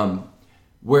mine.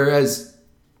 Whereas,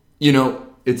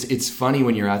 it's funny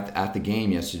when you're at the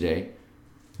game yesterday.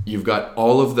 You've got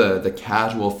all of the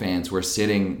casual fans who are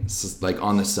sitting like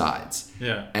on the sides.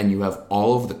 Yeah. And you have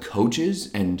all of the coaches,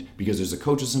 and because there's a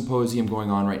coaches symposium going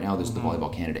on right now, there's the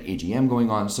Volleyball Canada AGM going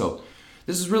on. So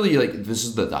this is really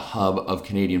the hub of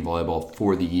Canadian volleyball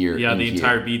for the year. Yeah, the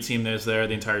entire B team is there.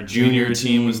 The entire junior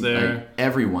team was there. Like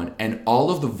everyone. And all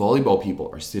of the volleyball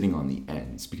people are sitting on the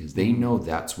ends because they know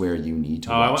that's where you need to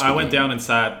watch I went down and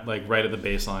sat like right at the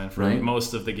baseline for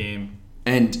most of the game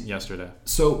and yesterday.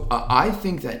 So I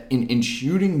think that in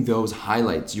shooting those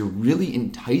highlights, you're really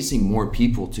enticing more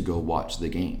people to go watch the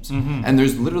games. And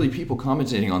there's literally people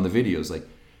commenting on the videos like,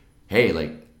 hey,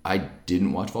 like, I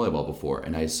didn't watch volleyball before,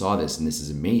 and I saw this, and this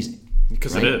is amazing.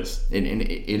 Because it is. And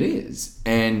it is.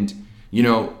 And,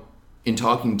 in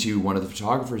talking to one of the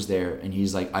photographers there, and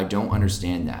he's like, I don't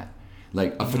understand that.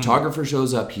 Like, a photographer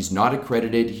shows up, he's not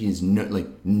accredited, he's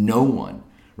no one,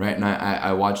 right? And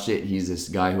I watched it. He's this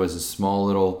guy who has a small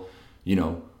little,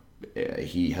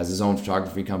 he has his own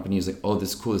photography company. He's like, oh, this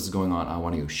is cool, this is going on, I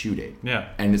want to go shoot it. Yeah.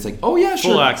 And it's like, oh, yeah,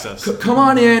 sure. Full access. Come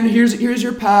on in, here's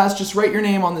your pass, just write your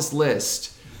name on this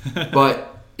list.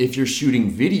 But if you're shooting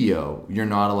video, you're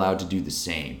not allowed to do the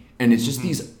same. And it's just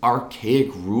these archaic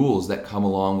rules that come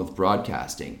along with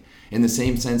broadcasting. In the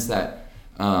same sense that,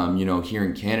 here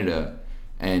in Canada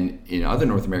and in other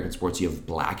North American sports, you have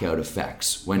blackout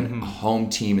effects. When a home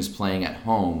team is playing at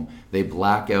home, they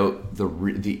black out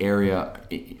the area,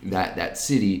 that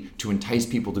city, to entice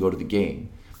people to go to the game.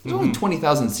 There's only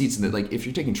 20,000 seats in the, if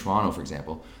you're taking Toronto, for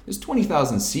example, there's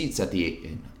 20,000 seats at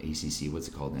the ACC. What's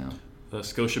it called now? The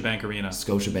Scotiabank Arena.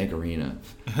 Scotiabank Arena.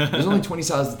 There's only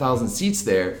 20,000 seats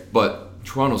there, but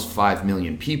Toronto's 5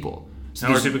 million people. So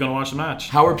how are people going to watch the match?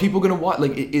 How are people going to watch?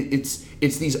 Like, it's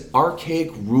these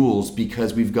archaic rules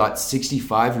because we've got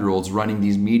 65-year-olds running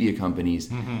these media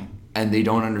companies, and they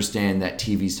don't understand that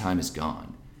TV's time is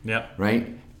gone. Yeah.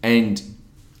 Right? And,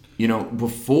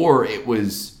 before it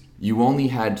was, you only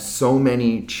had so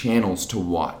many channels to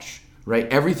watch, right?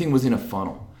 Everything was in a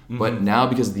funnel. But now,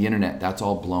 because of the internet, that's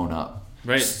all blown up.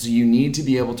 Right. So you need to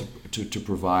be able to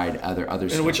provide other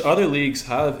stuff. And which other leagues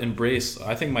have embraced.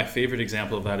 I think my favorite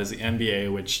example of that is the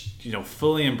NBA, which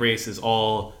fully embraces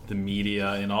all the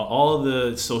media and all of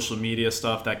the social media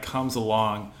stuff that comes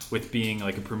along with being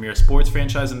like a premier sports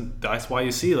franchise, and that's why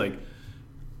you see like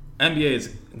NBA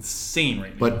is insane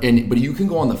right now. But you can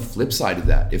go on the flip side of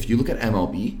that. If you look at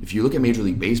MLB, if you look at Major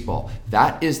League Baseball,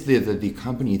 that is the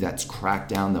company that's cracked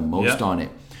down the most on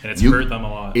it. And it's hurt them a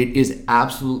lot. It is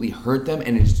absolutely hurt them,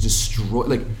 and it's destroyed.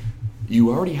 Like,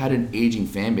 you already had an aging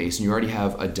fan base, and you already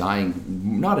have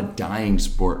not a dying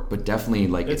sport, but definitely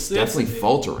it's definitely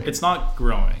faltering. It's not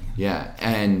growing. Yeah,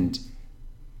 and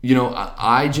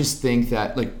I just think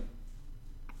that, like,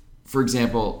 for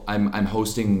example, I'm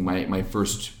hosting my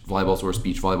first Volleyball Source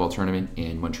Beach volleyball tournament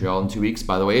in Montreal in 2 weeks.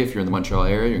 By the way, if you're in the Montreal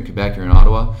area, you're in Quebec, you're in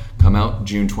Ottawa, come out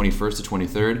June 21st to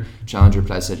 23rd. Challenger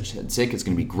Place Sick. It's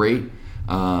going to be great.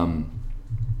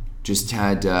 Just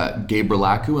had Gabe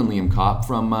Berlaku and Liam Kopp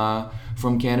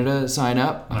from Canada sign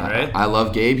up. All right. I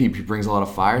love Gabe. He brings a lot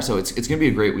of fire, so it's going to be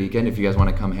a great weekend if you guys want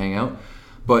to come hang out.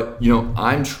 But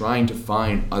I'm trying to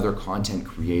find other content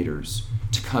creators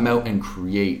to come out and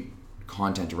create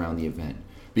content around the event,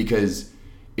 because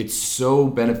it's so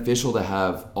beneficial to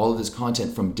have all of this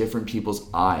content from different people's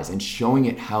eyes and showing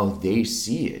it how they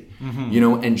see it,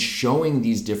 and showing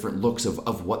these different looks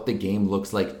of what the game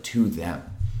looks like to them,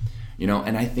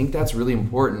 and I think that's really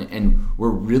important, and we're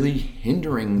really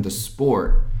hindering the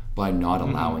sport by not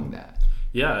allowing that.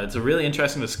 Yeah, it's a really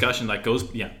interesting discussion that goes,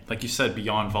 like you said,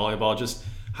 beyond volleyball. Just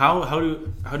how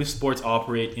do sports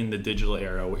operate in the digital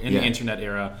era, in the internet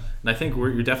era? And I think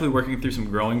you're definitely working through some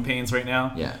growing pains right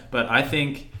now. Yeah. But I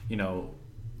think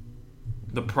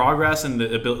the progress and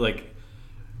the ability,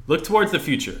 look towards the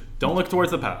future. Don't look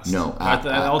towards the past. No.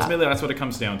 Ultimately, that's what it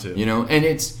comes down to. And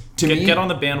it's get on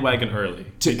the bandwagon early.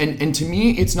 And to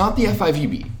me, it's not the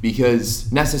FIVB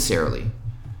because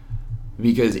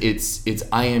because it's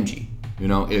IMG, you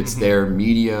know, it's their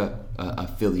media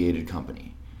affiliated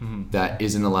company that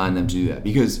isn't allowing them to do that.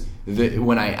 Because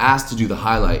when I asked to do the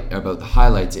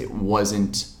highlights, it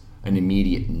wasn't an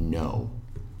immediate no.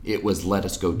 It was let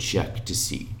us go check to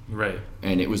see. Right.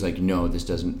 And it was like, no, this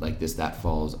doesn't, like this, that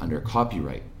falls under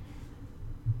copyright.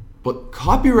 But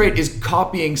copyright is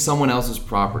copying someone else's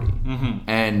property.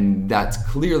 And that's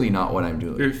clearly not what I'm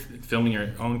doing. You're filming your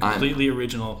own completely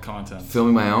original content.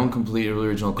 Filming my own completely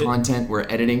original content. We're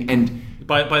editing. And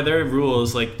by their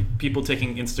rules, like people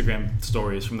taking Instagram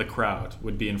stories from the crowd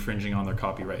would be infringing on their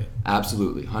copyright.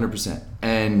 Absolutely, 100%.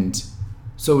 And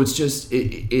so it's just,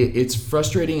 it's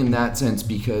frustrating in that sense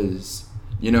because,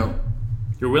 you know.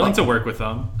 You're willing to work with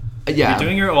them. Yeah. You're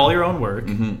doing all your own work.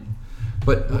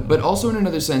 But also in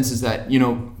another sense is that, you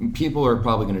know, people are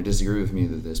probably going to disagree with me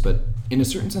with this, but in a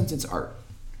certain sense it's art,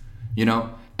 you know,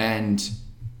 and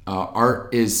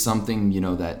art is something, you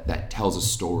know, that tells a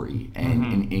story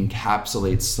and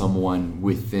encapsulates someone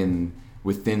within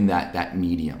that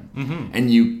medium.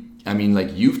 And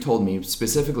you've told me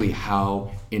specifically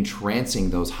how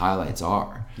entrancing those highlights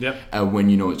are. Yep. When,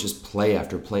 you know, it's just play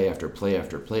after play after play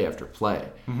after play after play.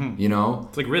 You know,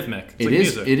 it's like rhythmic. It's like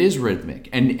music. It is rhythmic,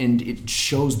 and it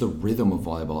shows the rhythm of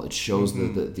volleyball. It shows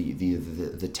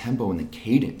the tempo and the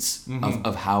cadence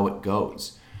of how it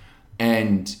goes.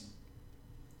 And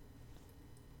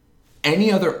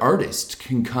any other artist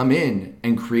can come in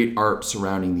and create art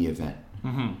surrounding the event,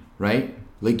 right?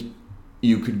 Like,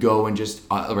 you could go and just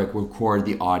record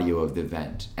the audio of the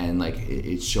event, and like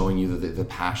it's showing you the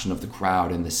passion of the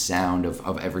crowd and the sound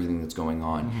of everything that's going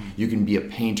on. You can be a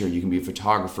painter, you can be a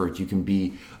photographer, you can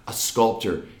be a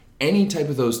sculptor, any type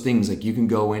of those things. Like, you can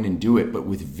go in and do it. But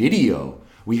with video,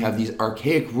 we have these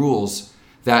archaic rules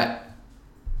that,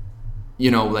 you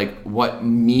know, like what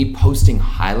me posting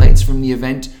highlights from the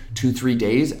event 2-3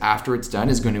 days after it's done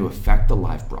is going to affect the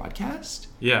live broadcast.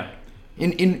 Yeah.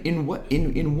 In what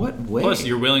way? Plus,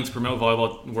 you're willing to promote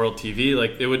Volleyball World TV.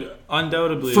 Like, it would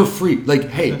undoubtedly for free. Like,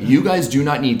 hey, you guys do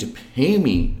not need to pay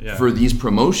me for these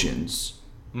promotions.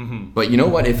 But you know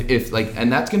what? If like,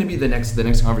 and that's going to be the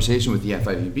next conversation with the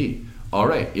FIVB. All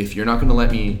right, if you're not going to let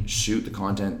me shoot the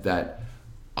content that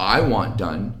I want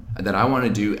done, that I want to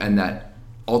do, and that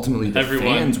ultimately the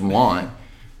fans want,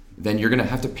 then you're going to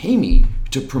have to pay me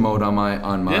to promote on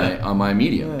my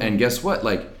media. And guess what?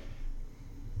 Like,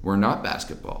 we're not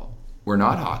basketball. We're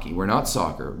not hockey. We're not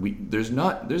soccer. There's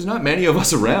not many of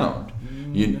us around.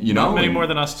 You know, not many more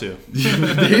than us two.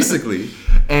 Basically,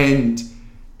 and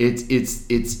it's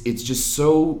just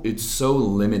so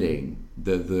limiting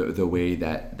the way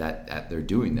that they're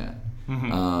doing that.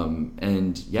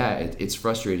 And yeah, it's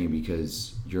frustrating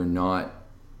because you're not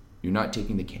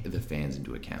taking the fans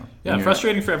into account. Yeah,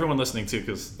 frustrating for everyone listening too,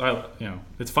 because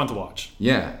it's fun to watch.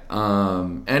 Yeah,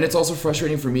 and it's also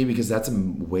frustrating for me because that's a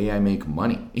way I make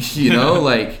money. You know,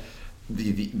 like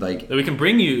like we can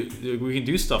we can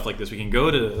do stuff like this. We can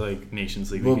go to like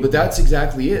Nations League. Well, but that's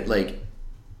exactly it. Like,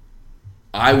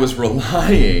 I was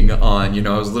relying on, you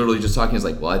know, I was literally just talking. I was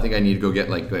like, well, I think I need to go get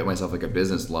myself like a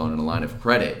business loan and a line of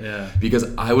credit. Yeah.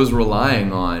 Because I was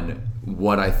relying on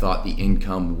what I thought the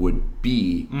income would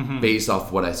be based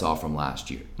off what I saw from last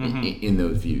year in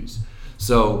those views.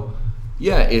 So,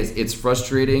 yeah, it's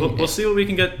frustrating. We'll see what we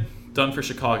can get done for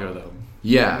Chicago, though.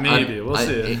 Yeah. Maybe. We'll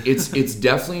see. It's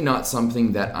definitely not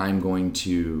something that I'm going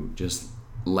to just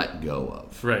let go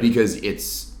of. Right. Because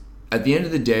it's, at the end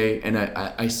of the day, and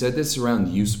I said this around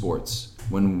U Sports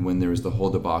when there was the whole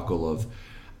debacle of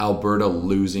Alberta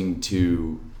losing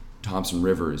to Thompson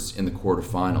Rivers in the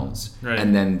quarterfinals, right,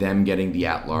 and then them getting the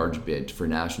at-large bid for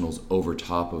nationals over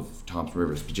top of Thompson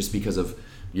Rivers just because of,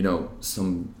 you know,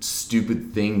 some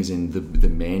stupid things in the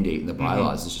mandate and the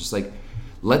bylaws. It's just like,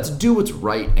 let's do what's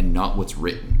right and not what's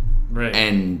written. Right.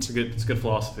 And it's a good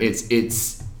philosophy.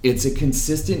 It's a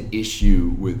consistent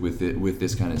issue with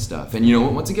this kind of stuff. And, you know,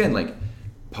 once again, like,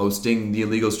 posting the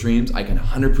illegal streams, I can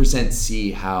 100%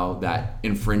 see how that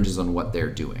infringes on what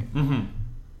they're doing.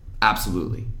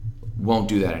 Absolutely. Won't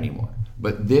do that anymore.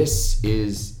 But this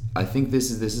is, I think this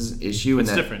is an issue.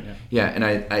 It's different, yeah. Yeah, and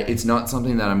I it's not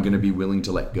something that I'm going to be willing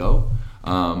to let go.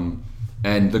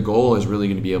 And the goal is really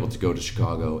going to be able to go to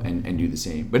Chicago and do the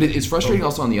same. But it's frustrating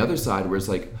also on the other side, where it's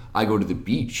like, I go to the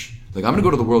beach. Like, I'm going to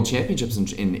go to the World Championships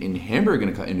in Hamburg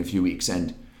in a few weeks,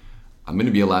 and I'm going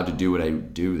to be allowed to do what I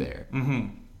do there.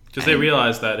 Because they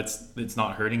realize that it's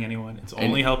not hurting anyone. It's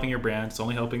only helping your brand. It's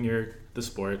only helping the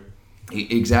sport.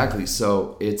 Exactly.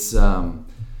 So it's I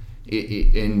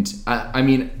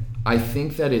mean, I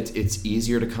think that it's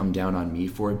easier to come down on me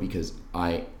for it because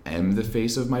I am the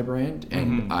face of my brand,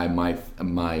 and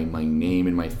my name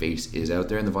and my face is out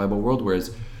there in the volleyball world,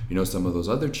 whereas, you know, some of those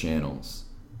other channels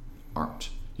aren't.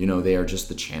 You know, they are just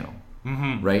the channel,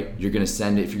 right? You're going to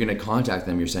send it, if you're going to contact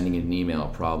them, you're sending an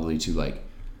email probably to, like,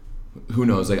 who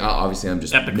knows? Like, obviously, I'm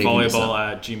just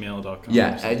epicvolleyball@gmail.com.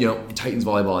 Yeah, you know,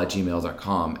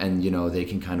 titansvolleyball@gmail.com, and, you know, they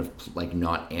can kind of, like,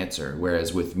 not answer.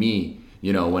 Whereas with me,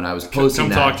 you know, when I was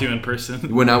posting talk to you in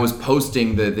person. When I was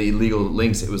posting the illegal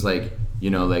links, it was like,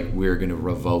 you know, like, we're going to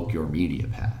revoke your media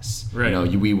pass. Right. You know,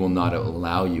 we will not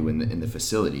allow you in the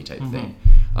facility type thing.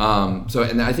 So,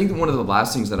 and I think one of the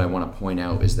last things that I want to point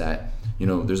out is that, you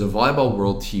know, there's a Volleyball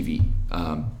World TV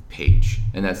page,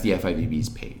 and that's the FIVB's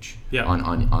page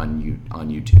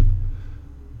on YouTube.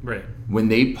 Right. When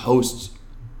they post,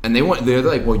 and they're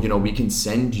like, well, you know, we can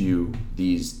send you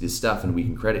this stuff and we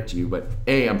can credit to you, but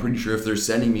I'm pretty sure if they're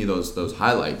sending me those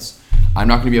highlights, I'm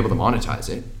not going to be able to monetize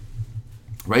it,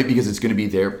 right? Because it's going to be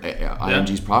their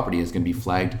IMG's property. It's going to be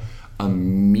flagged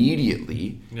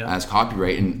immediately as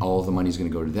copyright, and all of the money is going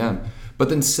to go to them. But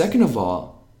then, second of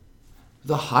all,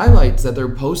 the highlights that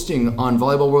they're posting on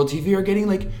Volleyball World TV are getting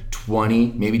like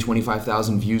 20, maybe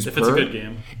 25,000 views if per. If it's a good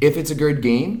game. If it's a good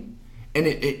game. And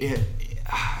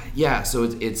so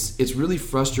it's really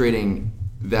frustrating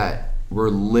that we're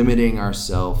limiting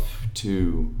ourselves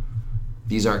to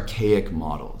these archaic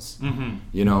models,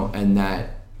 you know, and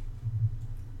that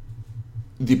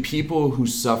the people who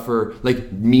suffer,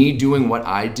 like me doing what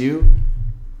I do,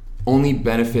 only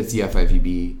benefits the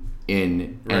FIVB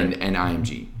and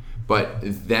IMG. But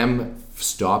them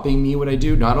stopping me what I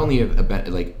do not only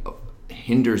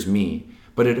hinders me,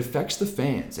 but it affects the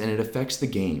fans, and it affects the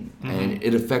game, and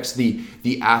it affects the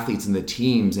athletes and the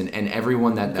teams and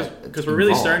everyone because we're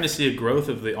really starting to see a growth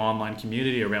of the online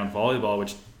community around volleyball,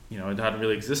 which, you know, it hadn't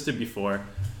really existed before.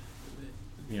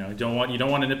 You know, you don't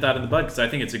want to nip that in the bud, because I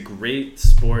think it's a great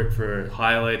sport for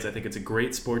highlights. I think it's a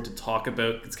great sport to talk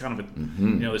about. It's kind of a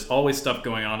you know, there's always stuff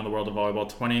going on in the world of volleyball.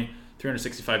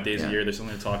 365 days a year, there's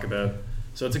something to talk about.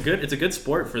 So it's a good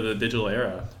sport for the digital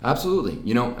era. Absolutely.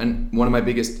 You know, and one of my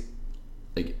biggest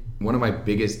issues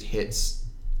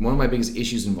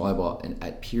in volleyball and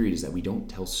at period is that we don't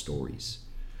tell stories.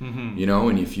 You know,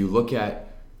 and if you look at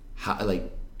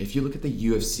if you look at the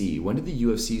UFC, when did the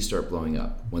UFC start blowing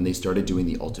up? When they started doing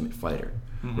the Ultimate Fighter,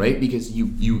 right? Because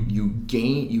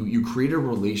you create a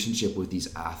relationship with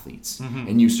these athletes,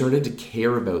 and you started to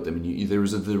care about them, and there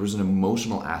was an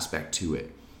emotional aspect to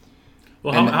it.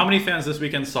 Well, how many fans this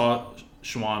weekend saw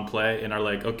Schwan play and are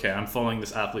like, okay, I'm following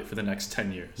this athlete for the next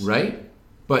 10 years? Right?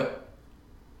 But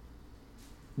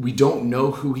we don't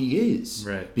know who he is.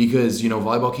 Right. Because, you know,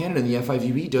 Volleyball Canada and the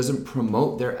FIVB doesn't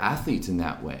promote their athletes in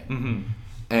that way.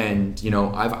 And, you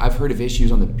know, I've heard of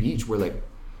issues on the beach where, like,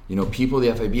 you know, people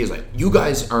at the FIB is like, you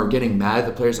guys are getting mad at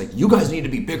the players, like, you guys need to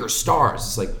be bigger stars.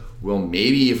 It's like, well,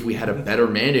 maybe if we had a better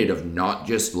mandate of not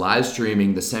just live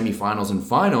streaming the semifinals and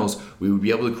finals, we would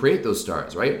be able to create those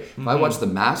stars, right? If I watch the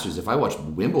Masters, if I watch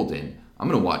Wimbledon, I'm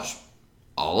going to watch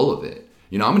all of it.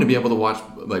 You know, I'm going to be able to watch,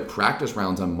 like, practice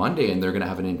rounds on Monday, and they're going to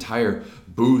have an entire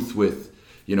booth with,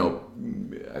 you know,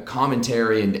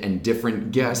 commentary and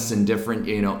different guests and different,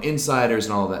 you know, insiders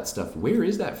and all of that stuff. Where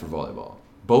is that for volleyball?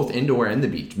 Both indoor and the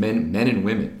beach, men and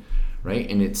women, right?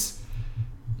 And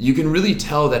you can really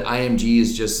tell that IMG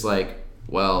is just like,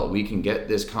 well, we can get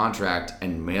this contract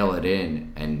and mail it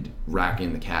in and rack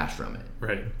in the cash from it.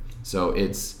 Right. So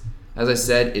it's, as I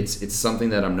said, it's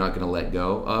something that I'm not going to let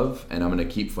go of, and I'm going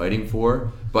to keep fighting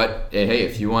for. But hey,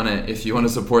 if you want to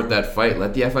support that fight,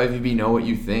 let the FIVB know what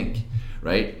you think.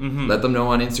 Right? Let them know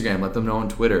on Instagram. Let them know on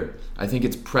Twitter. I think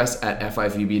it's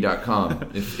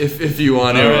press@fivb.com. if you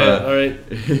want to. All right.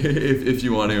 if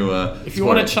you want to. If you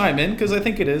want to chime in, because I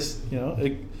think it is, you know,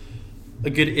 a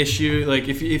good issue. Like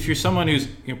if you're someone who's,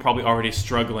 you know, probably already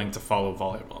struggling to follow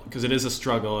volleyball, because it is a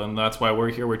struggle, and that's why we're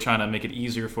here. We're trying to make it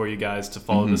easier for you guys to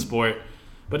follow the sport,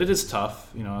 but it is tough.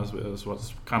 You know, that's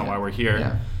what's kind of why we're here.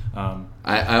 Yeah.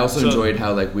 I also enjoyed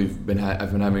how, like, I've been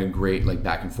having a great, like,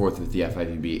 back and forth with the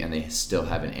FIVB, and they still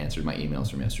haven't answered my emails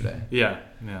from yesterday. Yeah.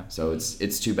 So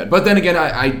it's too bad. But then again,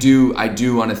 I do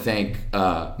want to thank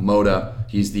Moda.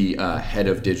 He's the head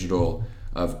of digital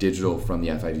from the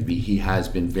FIVB. He has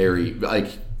been very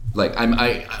much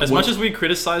as we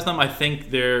criticize them, I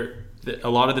think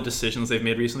a lot of the decisions they've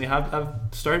made recently have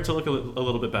started to look a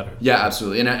little bit better. Yeah,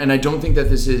 absolutely. And I don't think that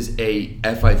this is a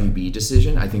FIVB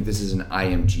decision. I think this is an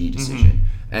IMG decision.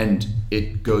 And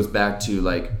it goes back to,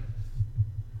 like,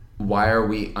 why are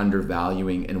we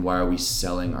undervaluing and why are we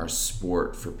selling our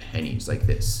sport for pennies like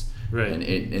this? Right.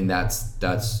 And that's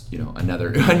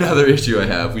another issue I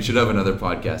have. We should have another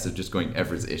podcast of just going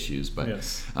Everett's issues, but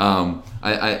yes.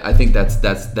 I think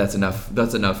that's enough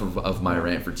of my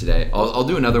rant for today. I'll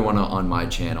do another one on my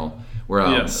channel where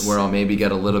I'll maybe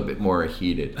get a little bit more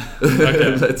heated.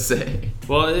 Okay. Let's say.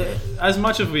 Well, as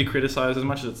much as we criticize, as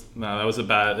much as that was a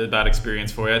bad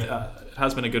experience for you, it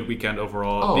has been a good weekend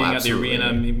overall. Being absolutely. At the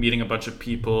arena, meeting a bunch of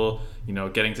people,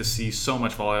 getting to see so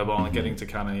much volleyball and getting to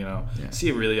kind of see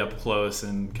it really up close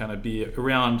and kind of be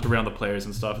around the players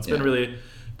and stuff. It's been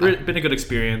been a good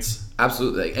experience.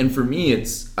 Absolutely. And for me,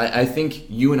 I think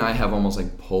you and I have almost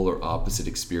like polar opposite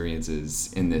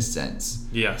experiences in this sense.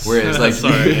 Yes. Whereas like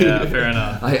sorry, yeah, fair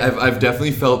enough. I've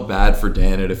definitely felt bad for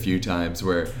Dan at a few times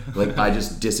where like I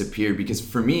just disappeared because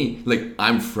for me, like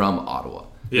I'm from Ottawa.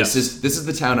 Yes. This is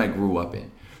the town I grew up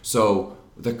in. So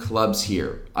the clubs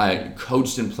here, I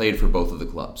coached and played for both of the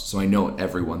clubs, so I know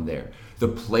everyone there. The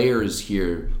players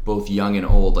here, both young and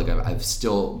old, like I've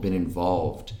still been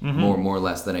involved more or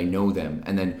less than I know them.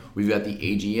 And then we've got the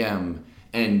AGM,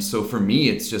 and so for me,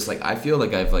 it's just like I feel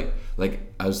like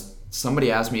I've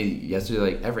somebody asked me yesterday,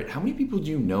 like, Everett, how many people do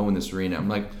you know in this arena? I'm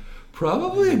like,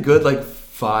 probably a good like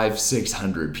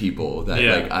 500-600 people that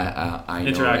like I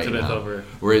know interacted right with now. over.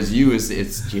 Whereas you this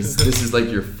is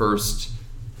like your first.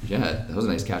 Yeah, that was a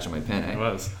nice catch on my pen. It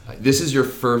was. This is your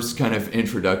first kind of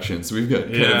introduction, so we've got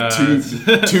kind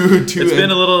of two. It's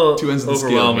been a little two ends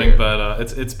overwhelming, but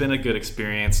it's been a good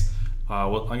experience.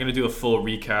 I'm going to do a full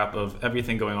recap of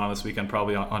everything going on this weekend,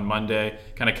 probably on Monday.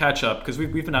 Kind of catch up because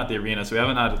we've been at the arena, so we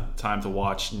haven't had time to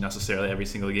watch necessarily every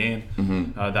single game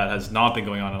that has not been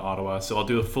going on in Ottawa. So I'll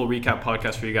do a full recap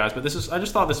podcast for you guys. But I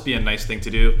just thought this would be a nice thing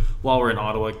to do while we're in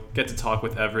Ottawa. Get to talk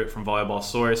with Everett from Volleyball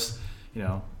Source.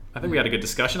 I think we had a good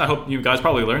discussion. I hope you guys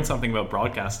probably learned something about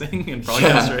broadcasting and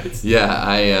broadcast rates. Yeah,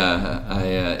 I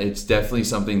it's definitely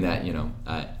something that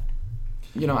I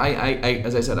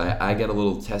as I said, I get a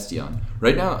little testy on.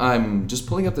 Right now, I'm just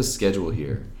pulling up the schedule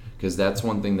here because that's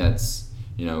one thing that's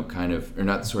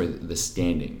the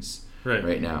standings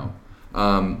right now.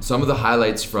 Some of the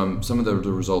highlights from some of the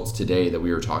results today that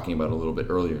we were talking about a little bit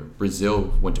earlier.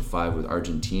 Brazil went to 5 with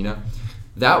Argentina.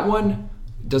 That one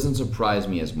doesn't surprise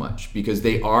me as much because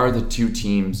they are the two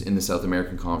teams in the South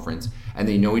American Conference and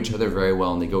they know each other very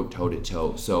well and they go toe to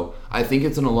toe. So I think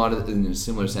it's in a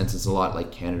similar sense. It's a lot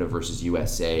like Canada versus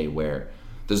USA where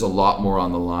there's a lot more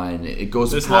on the line. It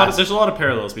goes. There's a lot of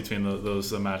parallels between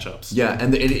those matchups. Yeah,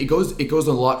 and it goes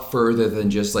a lot further than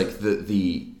just like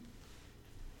the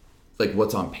like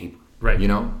what's on paper. Right.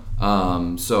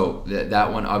 So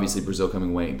that one obviously Brazil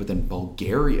coming away, but then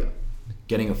Bulgaria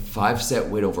getting a 5-set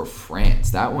win over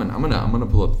France. That one, I'm gonna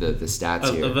pull up the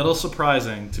stats here. A little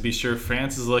surprising to be sure.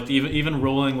 France is looked even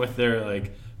rolling with their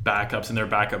like backups and their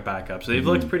backups. They've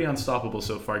looked pretty unstoppable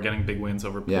so far, getting big wins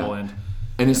over Poland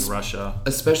and Russia.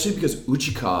 Especially because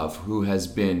Uchikov, who has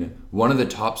been one of the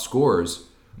top scorers.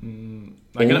 I'm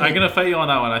gonna fight you on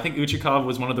that one. I think Uchikov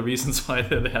was one of the reasons why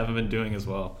they haven't been doing as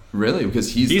well. Really?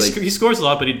 Because he scores a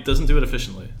lot, but he doesn't do it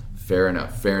efficiently. Fair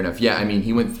enough. Yeah, I mean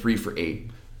he went 3 for 8,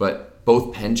 but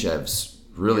both Penchevs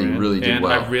really did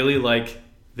well. And I really like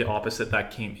the opposite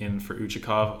that came in for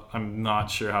Uchikov. I'm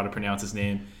not sure how to pronounce his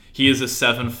name. He is a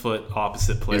 7-foot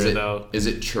opposite player, though. Is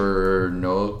it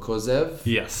Chernokozev?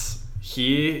 Yes.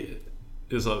 He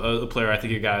is a player I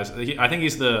think you guys... I think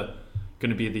he's going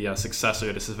to be the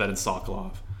successor to Svetlana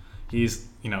Sokolov. He's,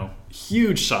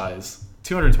 huge size.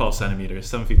 212 centimeters,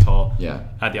 7 feet tall. Yeah.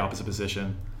 At the opposite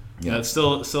position. Yeah. It's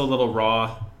still a little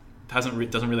raw. Doesn't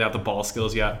really have the ball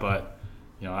skills yet, but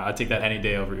I'd take that any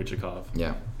day over Uchikov.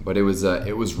 Yeah, but it was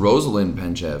Rosalind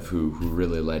Penchev who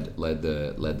really led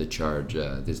the charge.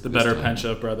 The better time.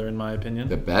 Penchev brother, in my opinion.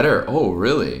 The better? Oh,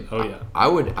 really? Oh yeah. I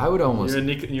would almost.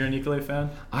 You're a Nikolai fan?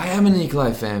 I am a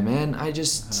Nikolai fan, man. I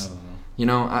don't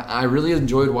know. I really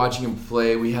enjoyed watching him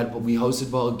play. We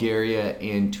hosted Bulgaria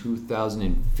in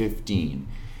 2015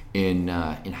 in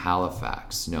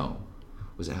Halifax. No,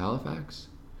 was it Halifax?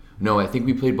 No, I think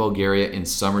we played Bulgaria in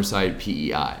Summerside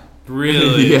PEI.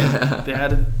 Really? Yeah. They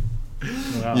had.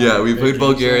 Wow, yeah, we played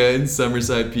Bulgaria in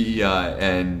Summerside PEI,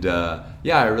 and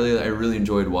I really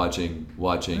enjoyed watching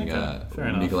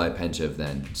Nikolai Penchev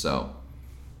then. So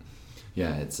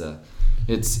yeah,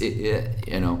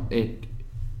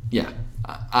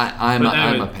 I'm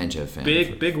a Penchev fan.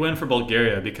 Big win for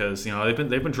Bulgaria because they've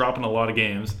been dropping a lot of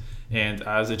games. And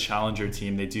as a challenger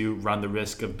team, they do run the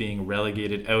risk of being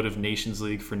relegated out of Nations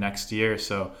League for next year.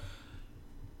 So,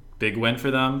 big win for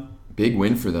them. Big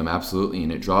win for them, absolutely.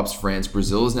 And it drops France.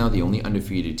 Brazil is now the only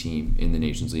undefeated team in the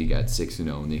Nations League at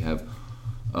 6-0, and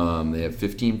they have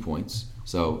 15 points.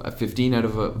 So a 15 out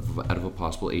of a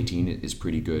possible 18 is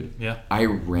pretty good. Yeah.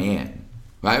 Iran.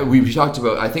 We talked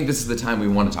about. I think this is the time we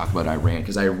want to talk about Iran,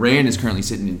 because Iran is currently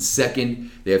sitting in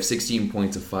second. They have 16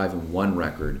 points, a 5-1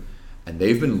 record, and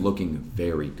they've been looking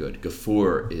very good.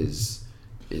 Gafour is.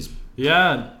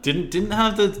 Yeah, didn't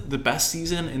have the best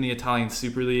season in the Italian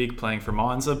Super League playing for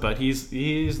Monza, but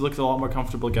he's looked a lot more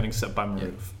comfortable getting set by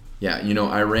Maruf. Yeah,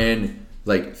 Iran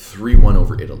like 3-1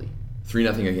 over Italy,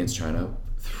 3-0 against China,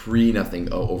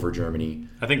 3-0 over Germany.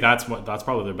 I think that's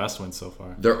probably their best win so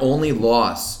far. Their only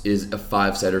loss is a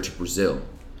 5-setter to Brazil.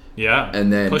 Yeah,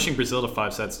 and then pushing Brazil to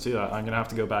 5 sets too. I'm gonna have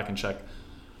to go back and check.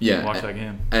 Yeah, watch that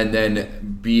game. And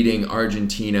then beating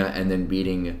Argentina and then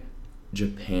beating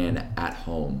Japan at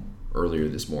home earlier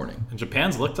this morning. And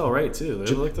Japan's looked all right too.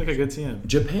 They looked like a good team.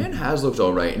 Japan has looked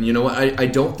all right, and you know what? I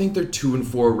don't think their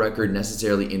 2-4 record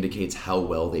necessarily indicates how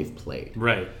well they've played.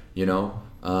 Right.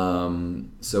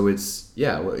 So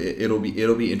it'll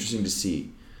be interesting to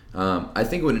see. I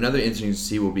think what another interesting to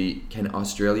see will be, can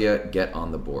Australia get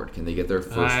on the board? Can they get their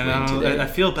first win today? I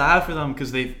feel bad for them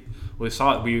because we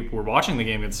were watching the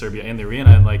game against Serbia in the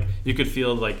arena, and like you could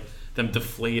feel like them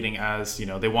deflating as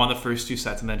they won the first 2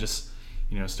 sets and then just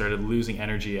started losing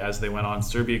energy as they went on.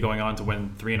 Serbia going on to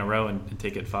win 3 in a row and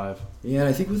take it 5. Yeah,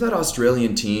 I think with that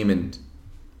Australian team, and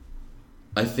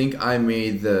I think I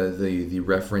made the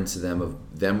reference to them of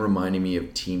them reminding me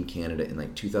of Team Canada in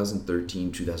like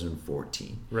 2013,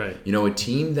 2014. Right. A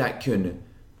team that can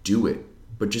do it,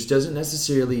 but just doesn't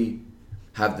necessarily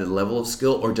have the level of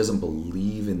skill or doesn't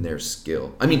believe in their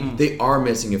skill. I mean, they are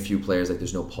missing a few players. Like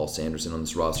there's no Paul Sanderson on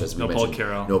this roster, as we mentioned.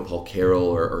 No Paul Carroll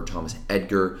or Thomas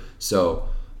Edgar. So,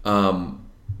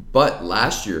 but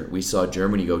last year we saw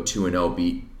Germany go 2-0,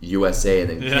 beat USA and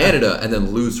then Canada, and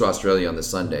then lose to Australia on the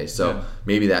Sunday. So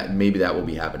maybe that will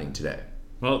be happening today.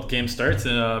 Well, the game starts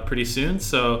pretty soon.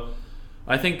 So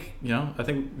I think do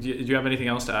you have anything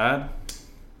else to add?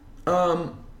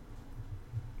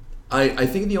 I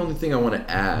think the only thing I want to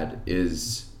add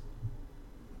is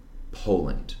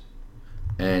Poland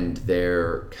and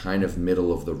their kind of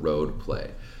middle of the road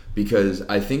play, because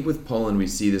I think with Poland we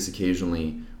see this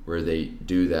occasionally where they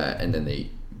do that and then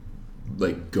they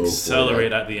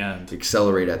accelerate at the end.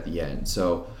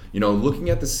 So looking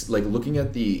at this, looking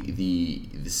at the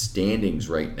standings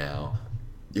right now,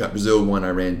 you got Brazil 1,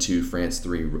 Iran 2, France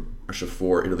 3, Russia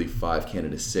 4, Italy 5,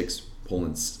 Canada 6,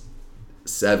 Poland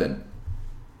 7.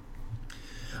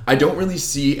 I don't really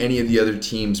see any of the other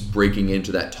teams breaking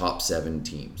into that top 7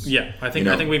 teams. Yeah, I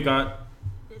think we've got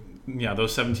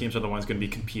those 7 teams are the ones going to be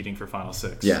competing for Final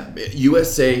 6. Yeah,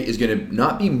 USA is going to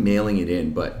not be mailing it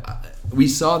in, but we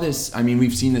saw this. I mean,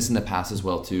 we've seen this in the past as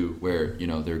well too, where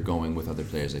they're going with other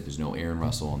players. Like there's no Aaron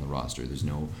Russell on the roster. There's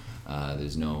no.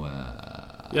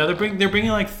 They're bringing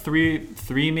like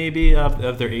three maybe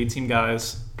of their 18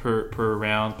 guys per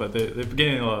round, but they're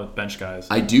getting a lot of bench guys.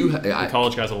 The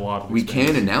college guys a lot. We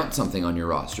can announce something on your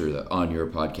roster, on your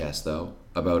podcast though,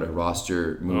 about a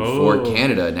roster move for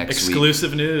Canada next week.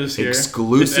 Exclusive news here.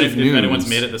 Exclusive news. If anyone's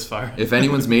made it this far. If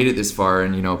anyone's made it this far,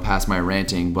 and past my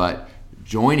ranting, but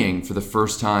joining for the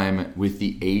first time with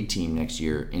the A team next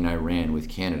year in Iran with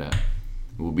Canada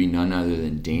will be none other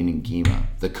than Dane Ngima,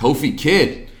 the Kofi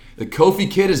Kid. The Kofi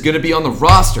Kid is going to be on the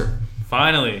roster.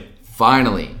 Finally.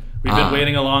 We've been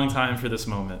waiting a long time for this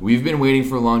moment.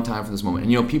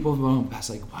 And people have gone past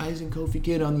like, why isn't Kofi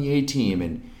Kid on the A team?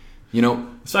 And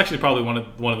it's actually probably one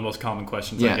of the most common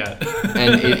questions I get.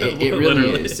 And it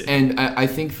really is. And I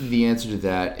think the answer to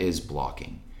that is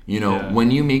blocking.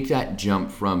 When you make that jump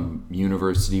from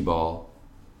university ball,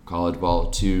 college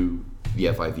ball to the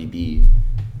FIVB,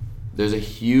 there's a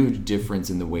huge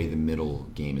difference in the way the middle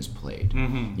game is played.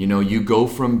 Mm-hmm. You go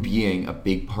from being a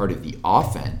big part of the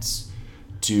offense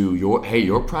to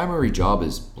your primary job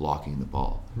is blocking the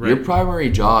ball. Right. Your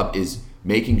primary job is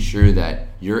making sure that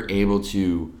you're able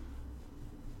to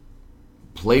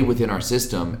play within our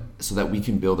system so that we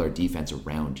can build our defense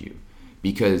around you.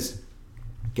 Because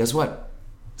guess what?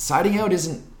 Siding out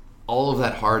isn't all of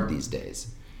that hard these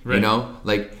days. Right.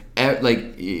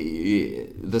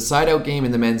 The side out game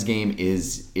in the men's game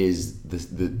is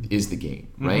the game,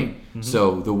 right? Mm-hmm.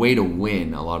 So the way to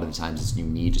win a lot of the times is you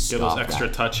need to stop those extra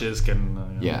touches,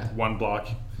 one block,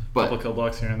 couple kill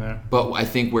blocks here and there. But I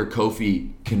think where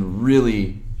Kofi can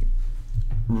really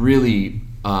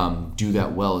do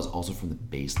that well is also from the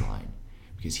baseline,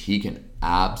 because he can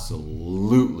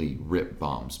absolutely rip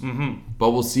bombs. Mm-hmm.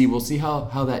 But we'll see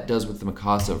how that does with the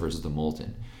Mikasa versus the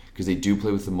Molten. because they do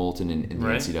play with the Molten in the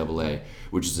Right. NCAA,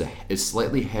 which is a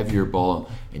slightly heavier ball,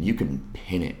 and you can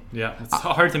pin it. Yeah, it's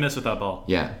hard to miss with that ball.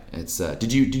 Yeah, it's.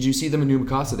 Did you see them in New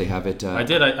Mikasa? They have it. I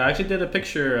did. I actually did a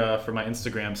picture for my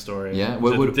Instagram story. Yeah?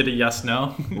 Did a yes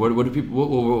no. What do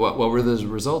people? What were the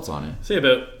results on it? Say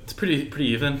it's pretty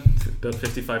even. About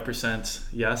 55%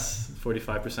 yes,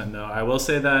 45% no. I will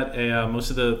say that most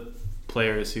of the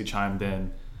players who chimed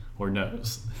in were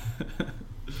no's.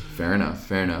 Fair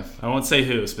enough. I won't say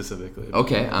who specifically.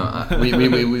 Okay.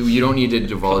 You don't need to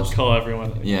divulge. Call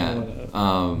everyone. Yeah.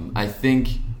 I think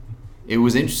it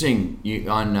was interesting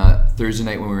on Thursday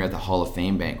night when we were at the Hall of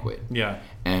Fame banquet. Yeah.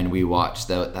 And we watched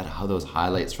how those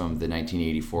highlights from the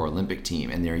 1984 Olympic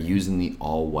team, and they're using the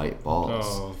all white balls.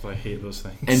 Oh, I hate those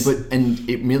things. And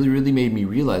it really made me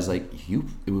realize it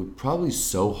would probably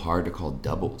so hard to call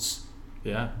doubles.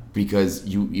 Yeah. Because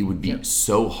it would be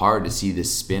so hard to see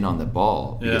this spin on the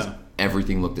ball because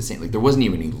everything looked the same. Like there wasn't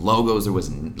even any logos, there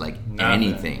wasn't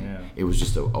anything. Yeah. It was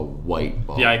just a white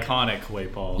ball. The iconic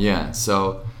white ball. Yeah.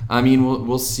 So I mean,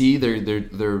 we'll see.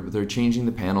 They're changing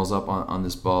the panels up on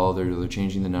this ball. They're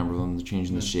changing the number of them. They're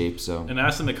changing the shape. So and I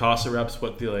asked the Mikasa reps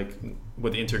what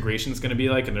the integration is going to be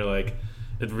like, and they're like,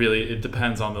 it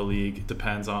depends on the league. It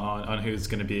depends on who's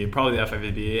going to be. Probably the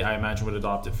FIVB, I imagine, would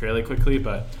adopt it fairly quickly.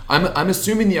 But I'm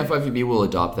assuming the FIVB will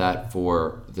adopt that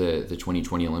for the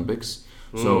 2020 Olympics.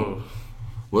 So,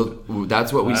 well,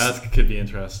 that's what that could be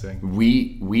interesting.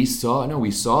 We saw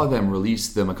them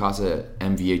release the Mikasa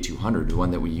MVA 200, the one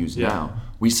that we use now.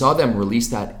 We saw them release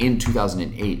that in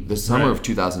 2008, the summer of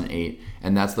 2008,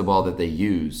 and that's the ball that they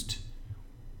used.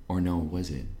 Or no, was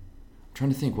it? I'm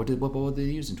trying to think, what ball did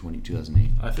they use in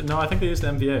 2008? I think they used the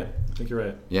MVA. I think you're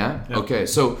right. Yeah? Okay,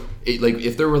 so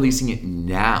if they're releasing it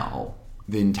now,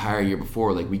 the entire year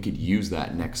before, we could use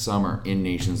that next summer in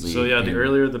Nations League. So yeah, the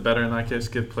earlier the better in that case.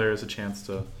 Give players a chance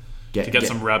to get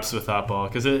some reps with that ball,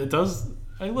 because it does.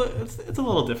 It's a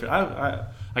little different. I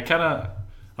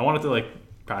wanted to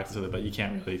practice with it, but you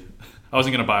can't really. I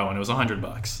wasn't gonna buy one. It was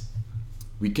 $100.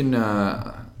 We can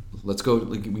let's go.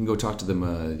 We can go talk to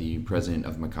them, the president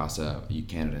of Mikasa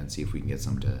Canada, and see if we can get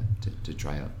some to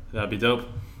try out. That'd be dope.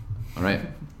 All right.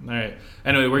 All right.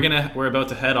 Anyway, we're about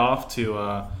to head off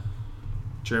to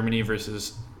Germany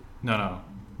versus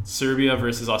Serbia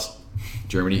versus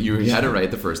Germany. You had it right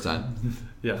the first time.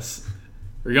 Yes.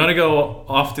 We're going to go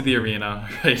off to the arena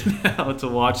right now to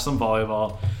watch some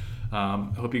volleyball.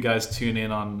 Hope you guys tune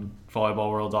in on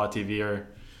volleyballworld.tv or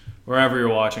wherever you're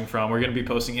watching from. We're going to be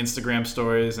posting Instagram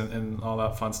stories and all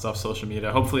that fun stuff, social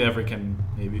media. Hopefully Everett can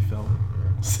maybe film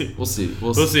it. We'll see.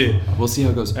 We'll see. We'll see how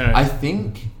it goes. Right. I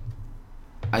think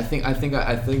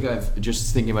I've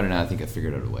just thinking about it now. I think I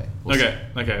figured out a way.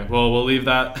 Okay. Well, we'll leave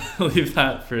that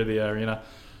for the arena.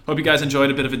 Hope you guys enjoyed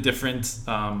a bit of a different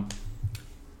 5-1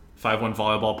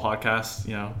 volleyball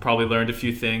podcast. Probably learned a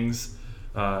few things.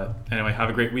 Anyway, have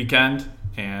a great weekend,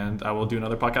 and I will do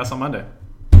another podcast on Monday.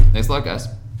 Thanks a lot, guys.